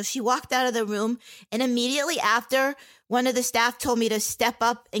then. So she walked out of the room, and immediately after, one of the staff told me to step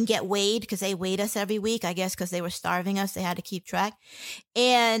up and get weighed, because they weighed us every week, I guess, because they were starving us. They had to keep track.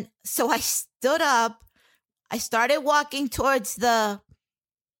 And so I stood up. I started walking towards the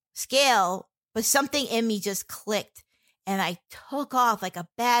scale, but something in me just clicked. And I took off like a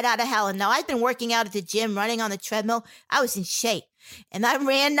bat out of hell. And now I'd been working out at the gym, running on the treadmill. I was in shape. And I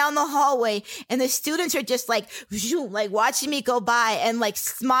ran down the hallway, and the students are just watching me go by and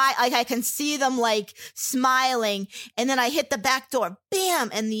smile. I can see them smiling. And then I hit the back door,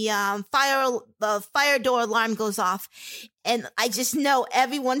 bam. And the fire door alarm goes off. And I just know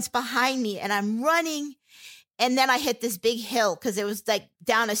everyone's behind me, and I'm running. And then I hit this big hill, because it was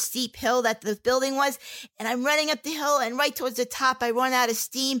down a steep hill that the building was. And I'm running up the hill, and right towards the top, I run out of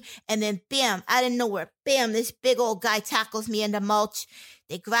steam. And then bam, out of nowhere, bam, this big old guy tackles me into mulch.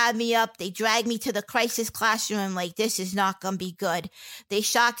 They grab me up. They drag me to the crisis classroom. This is not going to be good. They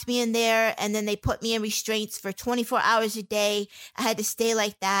shocked me in there, and then they put me in restraints for 24 hours a day. I had to stay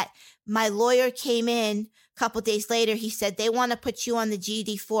like that. My lawyer came in a couple days later. He said they want to put you on the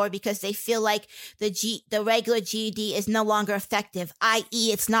GED-4 because they feel like the regular GED is no longer effective,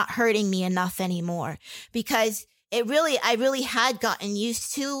 i.e. it's not hurting me enough anymore, because I really had gotten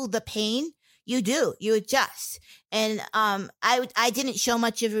used to the pain. You adjust. And I didn't show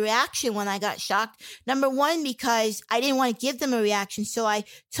much of a reaction when I got shocked. Number one, because I didn't want to give them a reaction. So I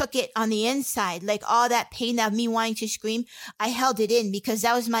took it on the inside, all that pain of me wanting to scream. I held it in because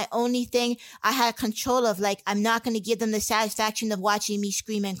that was my only thing I had control of. I'm not going to give them the satisfaction of watching me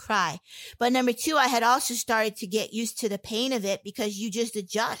scream and cry. But number two, I had also started to get used to the pain of it, because you just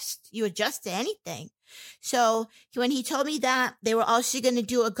adjust. You adjust to anything. So when he told me that, they were also going to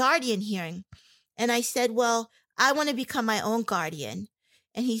do a guardian hearing. And I said, well, I want to become my own guardian.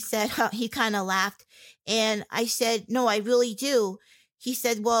 And he said, he kind of laughed. And I said, no, I really do. He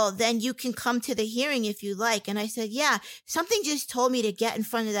said, well, then you can come to the hearing if you like. And I said, yeah, something just told me to get in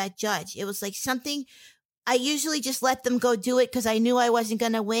front of that judge. It was something I usually just let them go do it because I knew I wasn't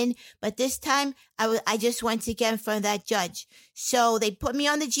going to win. But this time I just went to get in front of that judge. So they put me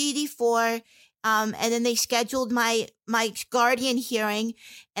on the GED-4. And then they scheduled my guardian hearing,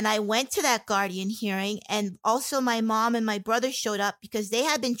 and I went to that guardian hearing, and also my mom and my brother showed up because they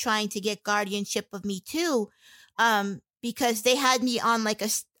had been trying to get guardianship of me too, because they had me on like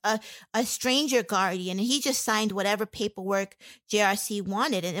a stranger guardian, and he just signed whatever paperwork JRC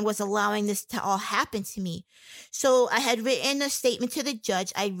wanted, and it was allowing this to all happen to me. So I had written a statement to the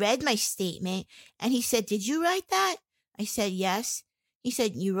judge. I read my statement, and he said, "Did you write that?" I said, "Yes." He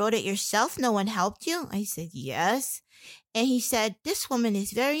said, "You wrote it yourself? No one helped you?" I said, "Yes." And he said, "This woman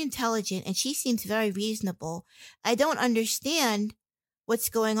is very intelligent and she seems very reasonable. I don't understand what's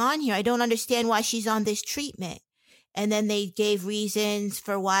going on here. I don't understand why she's on this treatment." And then they gave reasons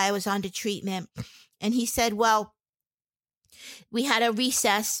for why I was on the treatment. And he said, "Well, we had a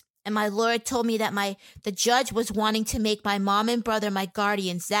recess and my lawyer told me that the judge was wanting to make my mom and brother my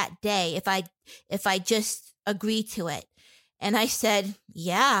guardians that day if I just agreed to it." And I said,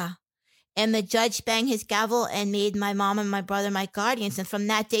 "Yeah." And the judge banged his gavel and made my mom and my brother my guardians. And from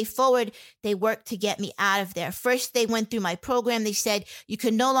that day forward, they worked to get me out of there. First, they went through my program. They said, "You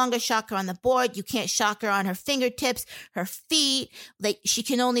can no longer shock her on the board. You can't shock her on her fingertips, her feet. She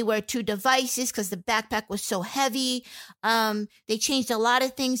can only wear 2 devices because the backpack was so heavy." They changed a lot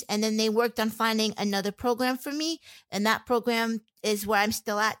of things. And then they worked on finding another program for me. And that program is where I'm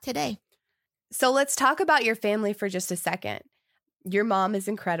still at today. So let's talk about your family for just a second. Your mom is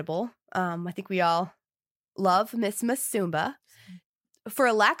incredible. I think we all love Miss Masumba. For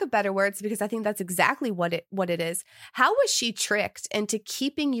a lack of better words, because I think that's exactly what it is. How was she tricked into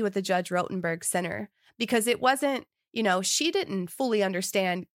keeping you at the Judge Rotenberg Center? Because it wasn't, she didn't fully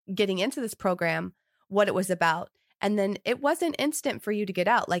understand getting into this program, what it was about. And then it wasn't instant for you to get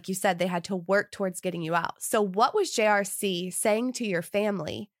out. Like you said, they had to work towards getting you out. So what was JRC saying to your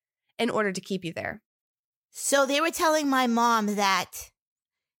family in order to keep you there? So they were telling my mom that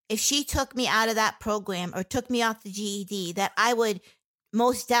if she took me out of that program or took me off the GED, that I would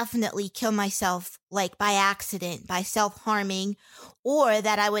most definitely kill myself, like by accident, by self-harming, or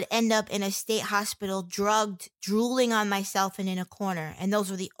that I would end up in a state hospital drugged, drooling on myself and in a corner. And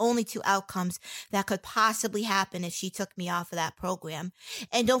those were the only 2 outcomes that could possibly happen if she took me off of that program.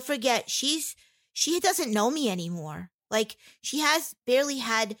 And don't forget, she doesn't know me anymore. Like, she has barely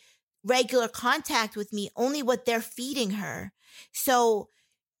had regular contact with me, only what they're feeding her. So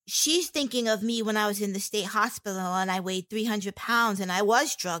she's thinking of me when I was in the state hospital and I weighed 300 pounds and I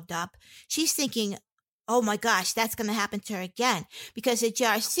was drugged up. She's thinking, "Oh my gosh, that's going to happen to her again." Because at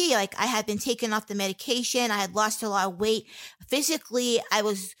JRC, I had been taken off the medication. I had lost a lot of weight. Physically, I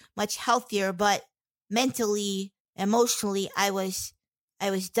was much healthier, but mentally, emotionally, I was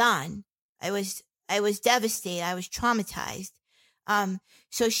done. I was devastated. I was traumatized.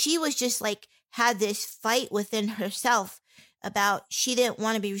 So she was just had this fight within herself about she didn't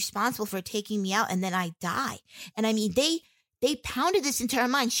want to be responsible for taking me out and then I die. And I mean, they pounded this into her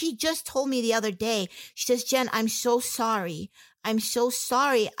mind. She just told me the other day, she says, "Jen, I'm so sorry. I'm so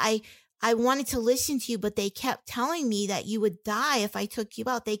sorry. I wanted to listen to you, but they kept telling me that you would die if I took you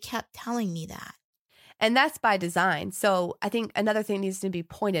out. They kept telling me that." And that's by design. So I think another thing needs to be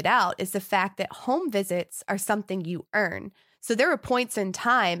pointed out is the fact that home visits are something you earn. So there were points in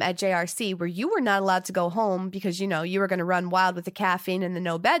time at JRC where you were not allowed to go home because, you were going to run wild with the caffeine and the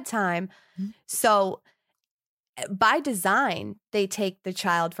no bedtime. Mm-hmm. So by design, they take the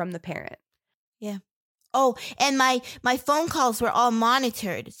child from the parent. Yeah. Oh, and my phone calls were all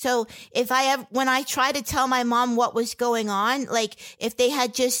monitored. So when I tried to tell my mom what was going on, if they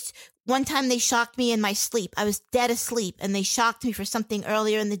had just one time they shocked me in my sleep. I was dead asleep and they shocked me for something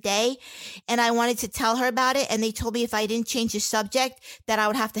earlier in the day. And I wanted to tell her about it. And they told me if I didn't change the subject, that I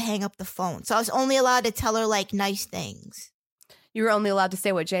would have to hang up the phone. So I was only allowed to tell her nice things. You were only allowed to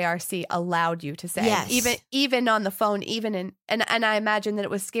say what JRC allowed you to say. Yes. Even on the phone, and I imagine that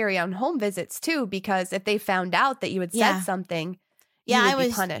it was scary on home visits too, because if they found out that you had said something, you would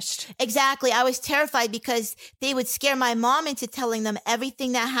be punished. Exactly. I was terrified because they would scare my mom into telling them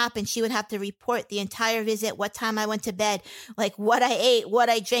everything that happened. She would have to report the entire visit, what time I went to bed, what I ate, what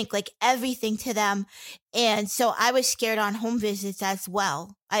I drank, everything to them. And so I was scared on home visits as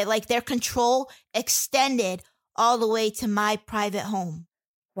well. Their control extended all the way to my private home.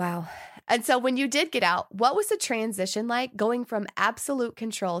 Wow. And so when you did get out, what was the transition like going from absolute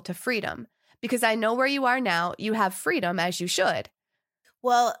control to freedom? Because I know where you are now, you have freedom as you should.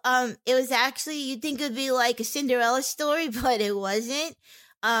 Well, it was actually, you'd think it'd be like a Cinderella story, but it wasn't.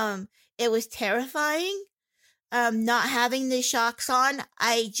 It was terrifying. Not having the shocks on,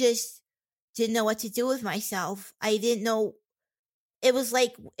 I just didn't know what to do with myself. I didn't know. It was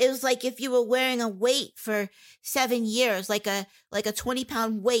like if you were wearing a weight for 7 years, like a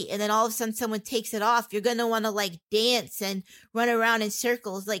 20-pound weight, and then all of a sudden someone takes it off. You're gonna want to like dance and run around in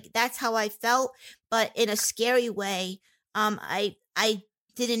circles. Like that's how I felt, but in a scary way. I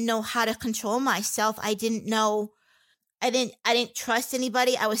didn't know how to control myself. I didn't trust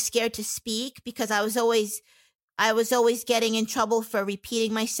anybody. I was scared to speak because I was always getting in trouble for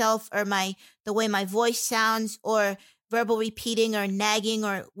repeating myself or the way my voice sounds or verbal repeating or nagging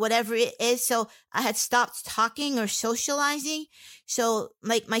or whatever it is. So I had stopped talking or socializing. So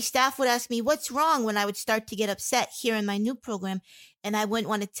like my staff would ask me, what's wrong, when I would start to get upset here in my new program. And I wouldn't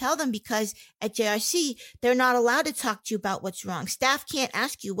want to tell them because at JRC, they're not allowed to talk to you about what's wrong. Staff can't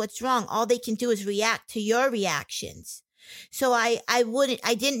ask you what's wrong. All they can do is react to your reactions. So I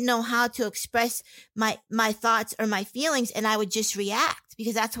didn't know how to express my thoughts or my feelings, and I would just react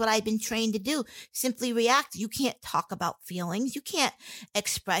because that's what I've been trained to do. Simply react. You can't talk about feelings. You can't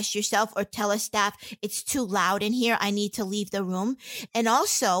express yourself or tell a staff it's too loud in here. I need to leave the room. And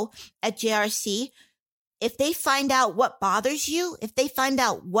also at JRC, if they find out what bothers you, if they find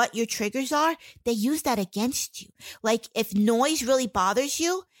out what your triggers are, they use that against you. Like if noise really bothers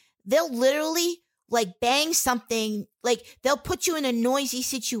you, they'll literally like bang something, like they'll put you in a noisy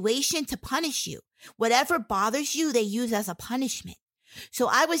situation to punish you. Whatever bothers you, they use as a punishment. So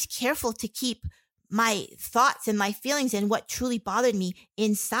I was careful to keep my thoughts and my feelings and what truly bothered me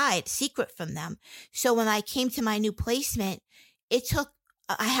inside, secret from them. So when I came to my new placement,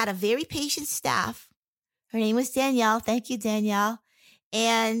 I had a very patient staff. Her name was Danielle. Thank you, Danielle.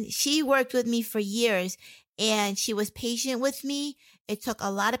 And she worked with me for years, and she was patient with me. It took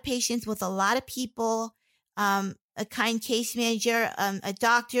a lot of patience with a lot of people, a kind case manager, a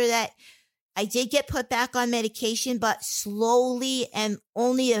doctor that I did get put back on medication, but slowly and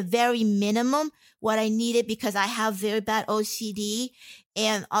only a very minimum what I needed because I have very bad OCD.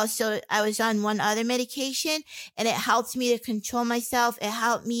 And also I was on one other medication, and it helped me to control myself. It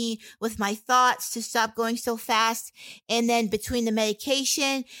helped me with my thoughts to stop going so fast. And then between the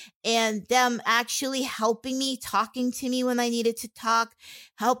medication and them actually helping me, talking to me when I needed to talk,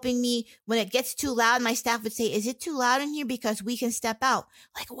 helping me when it gets too loud, my staff would say, is it too loud in here? Because we can step out.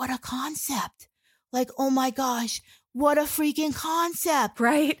 Like, what a concept. Like, oh my gosh, what a freaking concept.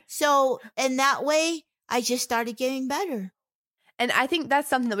 Right. So in that way, I just started getting better. And I think that's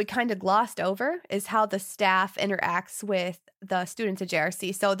something that we kind of glossed over, is how the staff interacts with the students at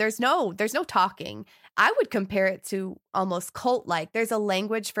JRC. So there's no talking. I would compare it to almost cult-like. There's a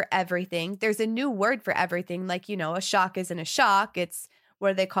language for everything. There's a new word for everything. Like, a shock isn't a shock. It's, what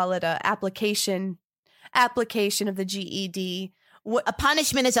do they call it? A application of the GED. A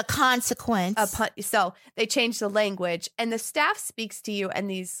punishment is a consequence. So they change the language, and the staff speaks to you, and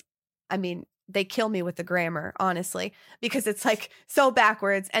they kill me with the grammar, honestly, because it's like so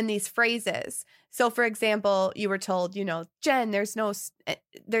backwards, and these phrases. So for example, you were told, Jen, there's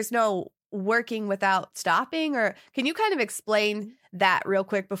no working without stopping, or can you kind of explain that real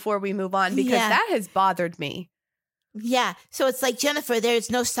quick before we move on? Because that has bothered me. Yeah. So it's like, Jennifer, there's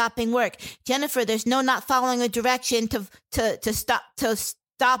no stopping work. Jennifer, there's no not following a direction to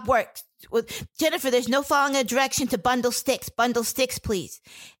stop work. Jennifer, there's no following a direction to bundle sticks. Bundle sticks, please.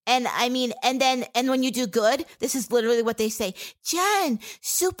 And and when you do good, this is literally what they say. Jen,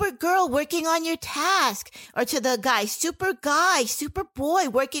 super girl working on your task. Or to the guy, super boy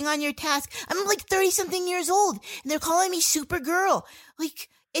working on your task. I'm like 30 something years old, and they're calling me super girl. Like,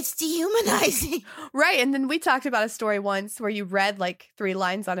 it's dehumanizing. Right. And then we talked about a story once where you read like 3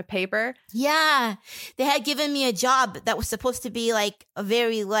 lines on a paper. Yeah. They had given me a job that was supposed to be like a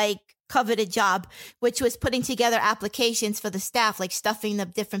very coveted job, which was putting together applications for the staff, like stuffing the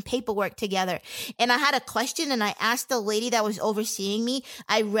different paperwork together. And I had a question, and I asked the lady that was overseeing me.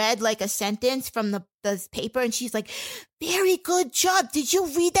 I read like a sentence from the paper, and she's like, very good job. Did you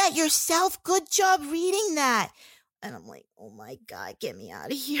read that yourself? Good job reading that. And I'm like, oh my God, get me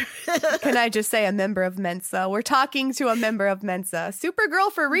out of here. Can I just say a member of Mensa? We're talking to a member of Mensa.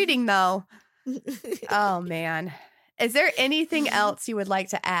 Supergirl for reading, though. Oh, man. Is there anything else you would like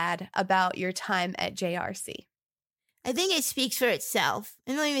to add about your time at JRC? I think it speaks for itself.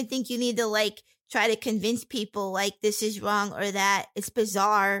 I don't even think you need to try to convince people this is wrong or that. It's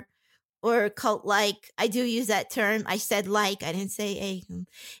bizarre or cult-like. I do use that term. I said I didn't say a.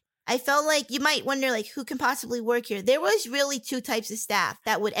 I felt like you might wonder, who can possibly work here? There was really 2 types of staff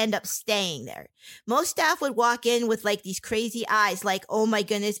that would end up staying there. Most staff would walk in with these crazy eyes, oh my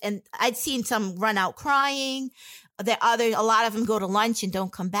goodness. And I'd seen some run out crying. A lot of them go to lunch and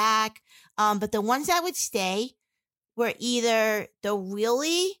don't come back. But the ones that would stay were either the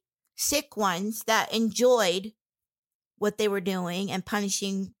really sick ones that enjoyed what they were doing and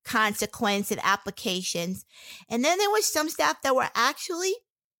punishing consequence and applications. And then there was some staff that were actually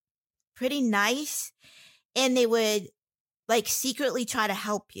pretty nice, and they would like secretly try to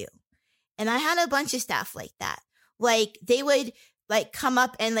help you. And I had a bunch of staff like that. Like they would like come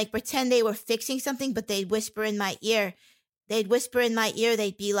up and like pretend they were fixing something, but they'd whisper in my ear. They'd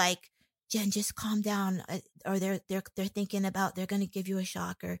be like, Jen, just calm down. Or they're thinking about, they're going to give you a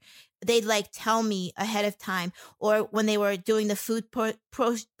shocker. They'd like tell me ahead of time. Or when they were doing the food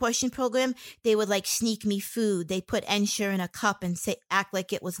portion program, they would like sneak me food. They'd put Ensure in a cup and act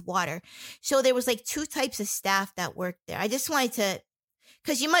like it was water. So there was like two types of staff that worked there. I just wanted to,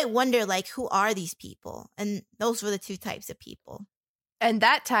 because you might wonder like, who are these people? And those were the two types of people. And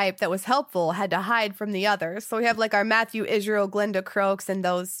that type that was helpful had to hide from the others. So we have like our Matthew Israel, Glenda Crokes, and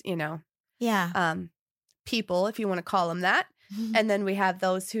those, people, if you want to call them that. Mm-hmm. And then we have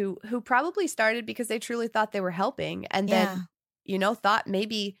those who probably started because they truly thought they were helping. And then, thought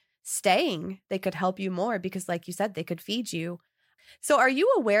maybe staying, they could help you more because like you said, they could feed you. So are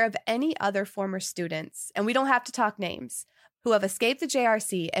you aware of any other former students, and we don't have to talk names, who have escaped the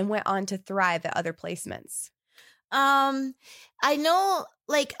JRC and went on to thrive at other placements? I know,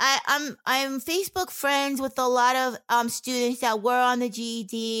 like, I'm Facebook friends with a lot of, students that were on the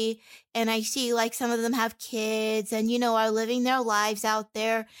GED, and I see, like, some of them have kids and, are living their lives out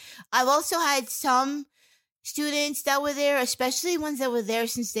there. I've also had some students that were there, especially ones that were there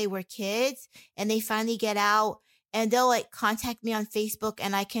since they were kids, and they finally get out, and they'll, like, contact me on Facebook,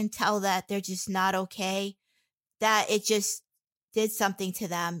 and I can tell that they're just not okay, that it just did something to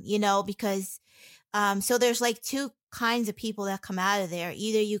them, because so there's like two kinds of people that come out of there.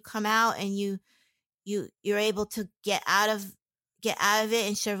 Either you come out and you're able to get out of it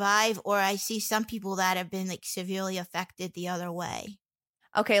and survive, or I see some people that have been like severely affected the other way.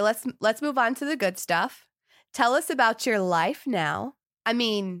 Okay, let's move on to the good stuff. Tell us about your life now. I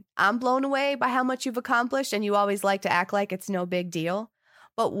mean, I'm blown away by how much you've accomplished, and you always like to act like it's no big deal.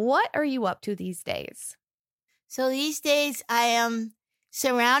 But what are you up to these days? So these days I am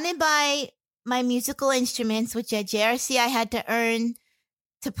surrounded by my musical instruments, which at JRC I had to earn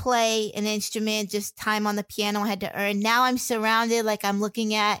to play an instrument, just time on the piano I had to earn. Now I'm surrounded, like I'm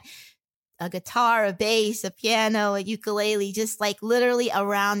looking at a guitar, a bass, a piano, a ukulele, just like literally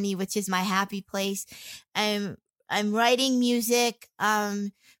around me, which is my happy place. I'm writing music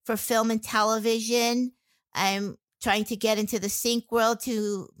for film and television. I'm trying to get into the sync world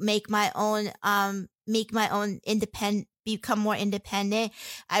to make my own become more independent.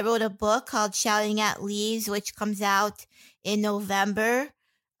 I wrote a book called Shouting at Leaves, which comes out in November.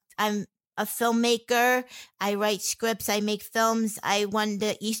 I'm a filmmaker. I write scripts. I make films. I won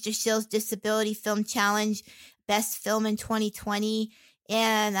the Easter Seals Disability Film Challenge Best Film in 2020.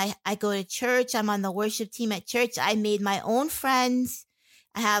 And I go to church. I'm on the worship team at church. I made my own friends.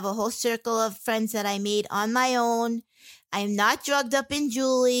 I have a whole circle of friends that I made on my own. I'm not drugged up in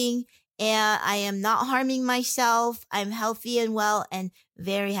juuling. And I am not harming myself. I'm healthy and well and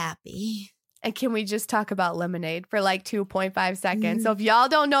very happy. And can we just talk about Lemonade for like 2.5 seconds? So if y'all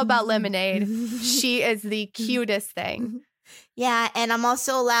don't know about Lemonade, she is the cutest thing. Yeah, and I'm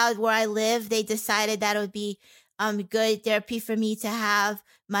also allowed where I live. They decided that it would be good therapy for me to have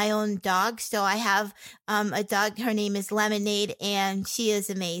my own dog. So I have a dog. Her name is Lemonade, and she is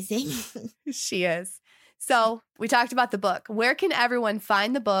amazing. She is. So we talked about the book. Where can everyone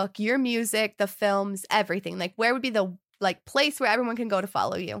find the book, your music, the films, everything? Like, where would be the place where everyone can go to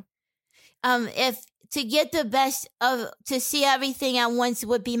follow you? If to get the best of, to see everything at once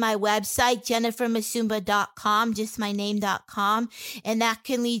would be my website, jennifermusumba.com, just my name.com. And that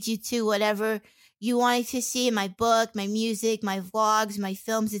can lead you to whatever you wanted to see, my book, my music, my vlogs, my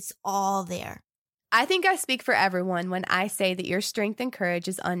films. It's all there. I think I speak for everyone when I say that your strength and courage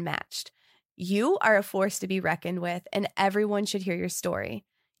is unmatched. You are a force to be reckoned with, and everyone should hear your story.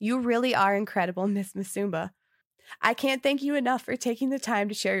 You really are incredible, Miss Musumba. I can't thank you enough for taking the time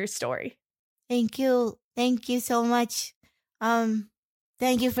to share your story. Thank you. Thank you so much.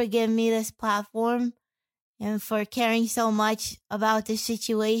 Thank you for giving me this platform and for caring so much about the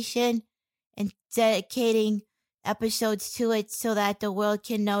situation and dedicating episodes to it so that the world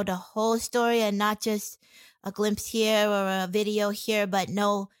can know the whole story and not just a glimpse here or a video here, but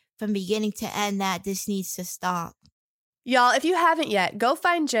know from beginning to end that this needs to stop. Y'all, if you haven't yet, go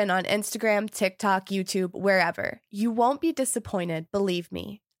find Jen on Instagram, TikTok, YouTube, wherever. You won't be disappointed, believe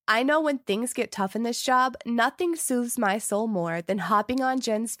me. I know when things get tough in this job, nothing soothes my soul more than hopping on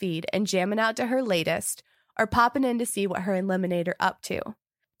Jen's feed and jamming out to her latest, or popping in to see what her and Lemonade are up to.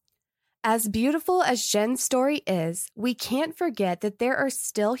 As beautiful as Jen's story is, we can't forget that there are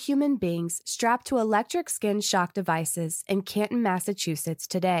still human beings strapped to electric skin shock devices in Canton, Massachusetts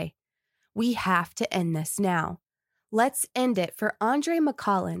today. We have to end this now. Let's end it for Andre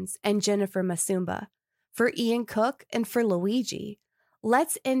McCollins and Jennifer Masumba, for Ian Cook and for Luigi.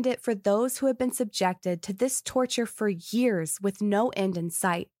 Let's end it for those who have been subjected to this torture for years with no end in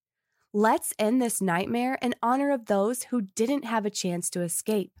sight. Let's end this nightmare in honor of those who didn't have a chance to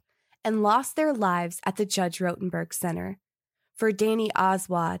escape and lost their lives at the Judge Rotenberg Center. For Danny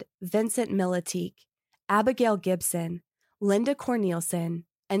Oswald, Vincent Militique, Abigail Gibson, Linda Cornelison,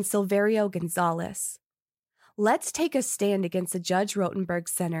 and Silverio Gonzalez. Let's take a stand against the Judge Rotenberg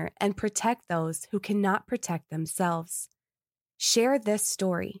Center and protect those who cannot protect themselves. Share this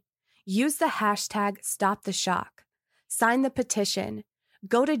story. Use the hashtag #StopTheShock. Sign the petition.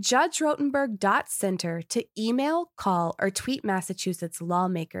 Go to judgerotenberg.center to email, call, or tweet Massachusetts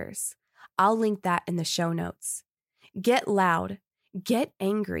lawmakers. I'll link that in the show notes. Get loud. Get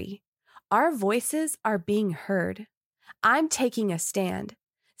angry. Our voices are being heard. I'm taking a stand.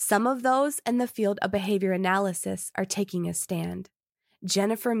 Some of those in the field of behavior analysis are taking a stand.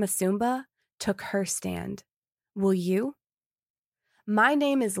 Jennifer Masumba took her stand. Will you? My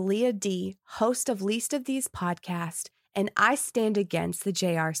name is Leah D., host of Least of These podcast, and I stand against the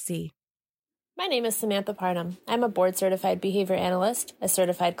JRC. My name is Samantha Parnham. I'm a board-certified behavior analyst, a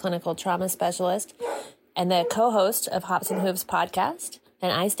certified clinical trauma specialist, and the co-host of Hops and Hooves podcast,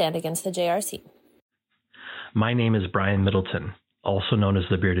 and I stand against the JRC. My name is Brian Middleton, also known as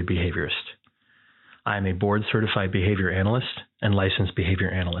the Bearded Behaviorist. I am a board-certified behavior analyst and licensed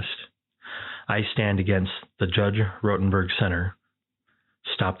behavior analyst. I stand against the Judge Rotenberg Center.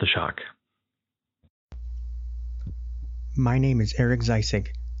 Stop the shock. My name is Eric Zeisig.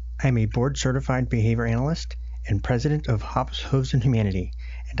 I'm a board-certified behavior analyst and president of Hops, Hooves, and Humanity,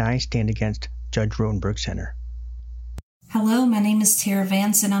 and I stand against Judge Rotenberg Center. Hello, my name is Tara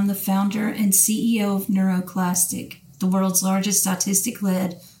Vance, and I'm the founder and CEO of Neuroclastic, the world's largest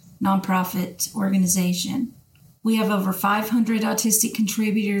autistic-led nonprofit organization. We have over 500 autistic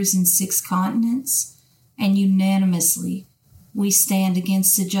contributors in 6 continents, and unanimously, we stand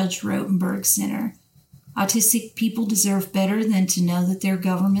against the Judge Rotenberg Center. Autistic people deserve better than to know that their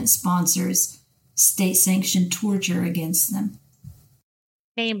government sponsors state-sanctioned torture against them.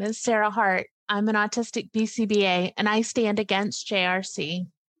 My name is Sarah Hart. I'm an autistic BCBA, and I stand against JRC.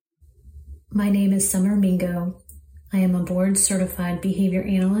 My name is Summer Mingo. I am a board-certified behavior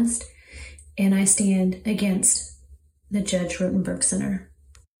analyst, and I stand against the Judge Rotenberg Center.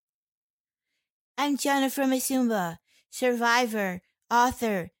 I'm Jennifer Masumba, survivor,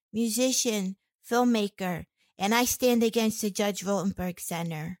 author, musician, filmmaker, and I stand against the Judge Rotenberg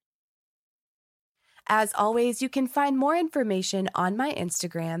Center. As always, you can find more information on my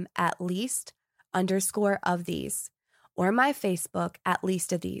Instagram at least_of_these or my Facebook at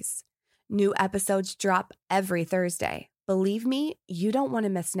Least of These. New episodes drop every Thursday. Believe me, you don't want to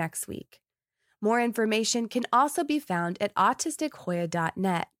miss next week. More information can also be found at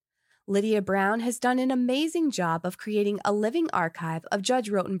autistichoya.net. Lydia Brown has done an amazing job of creating a living archive of Judge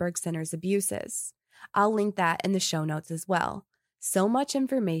Rotenberg Center's abuses. I'll link that in the show notes as well. So much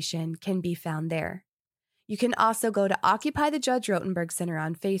information can be found there. You can also go to Occupy the Judge Rotenberg Center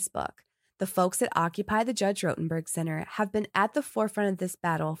on Facebook. The folks at Occupy the Judge Rotenberg Center have been at the forefront of this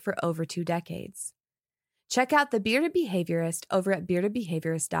battle for over 2 decades. Check out The Bearded Behaviorist over at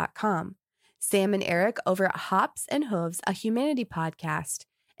beardedbehaviorist.com, Sam and Eric over at Hops and Hooves, a humanity podcast,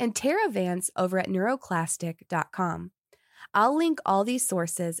 and Tara Vance over at neuroclastic.com. I'll link all these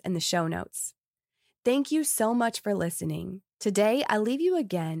sources in the show notes. Thank you so much for listening. Today, I leave you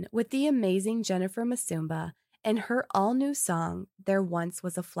again with the amazing Jennifer Masumba and her all-new song, There Once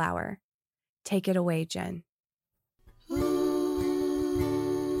Was a Flower. Take it away, Jen.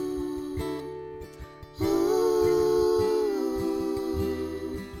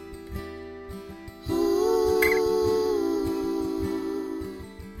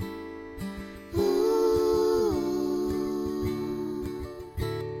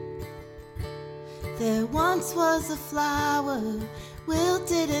 There once was a flower,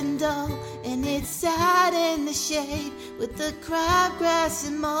 wilted and dull, and it sat in the shade with the crabgrass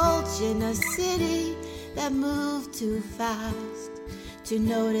and mulch in a city that moved too fast to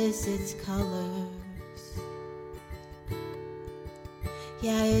notice its colors.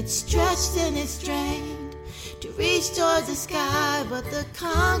 Yeah, it stretched and it strained to reach towards the sky, but the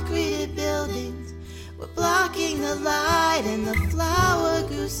concreted buildings were blocking the light, and the flower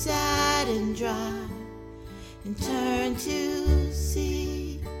grew sad and dry and turned to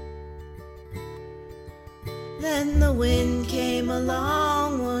sea. Then the wind came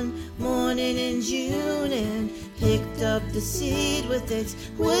along one morning rain in June and picked up the seed with its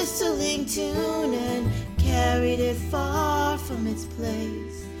whistling tune and carried it far from its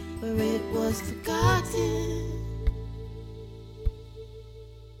place where it was forgotten.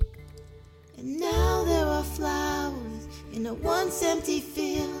 And now there are flowers in a once empty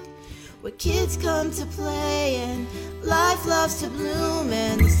field where kids come to play and life loves to bloom,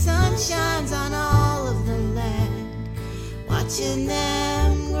 and the sun shines on all of the land, watching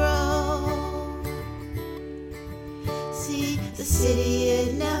them grow. See, the city,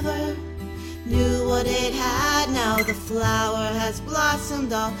 it never knew what it had. Now the flower has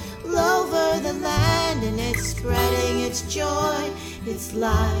blossomed all over the land, and it's spreading its joy, its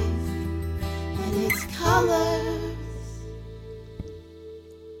life, and its colors.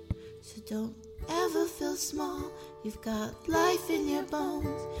 So don't ever feel small. You've got life in your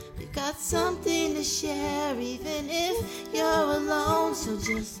bones. You've got something to share, even if you're alone. So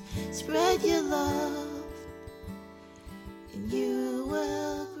just spread your love, and you will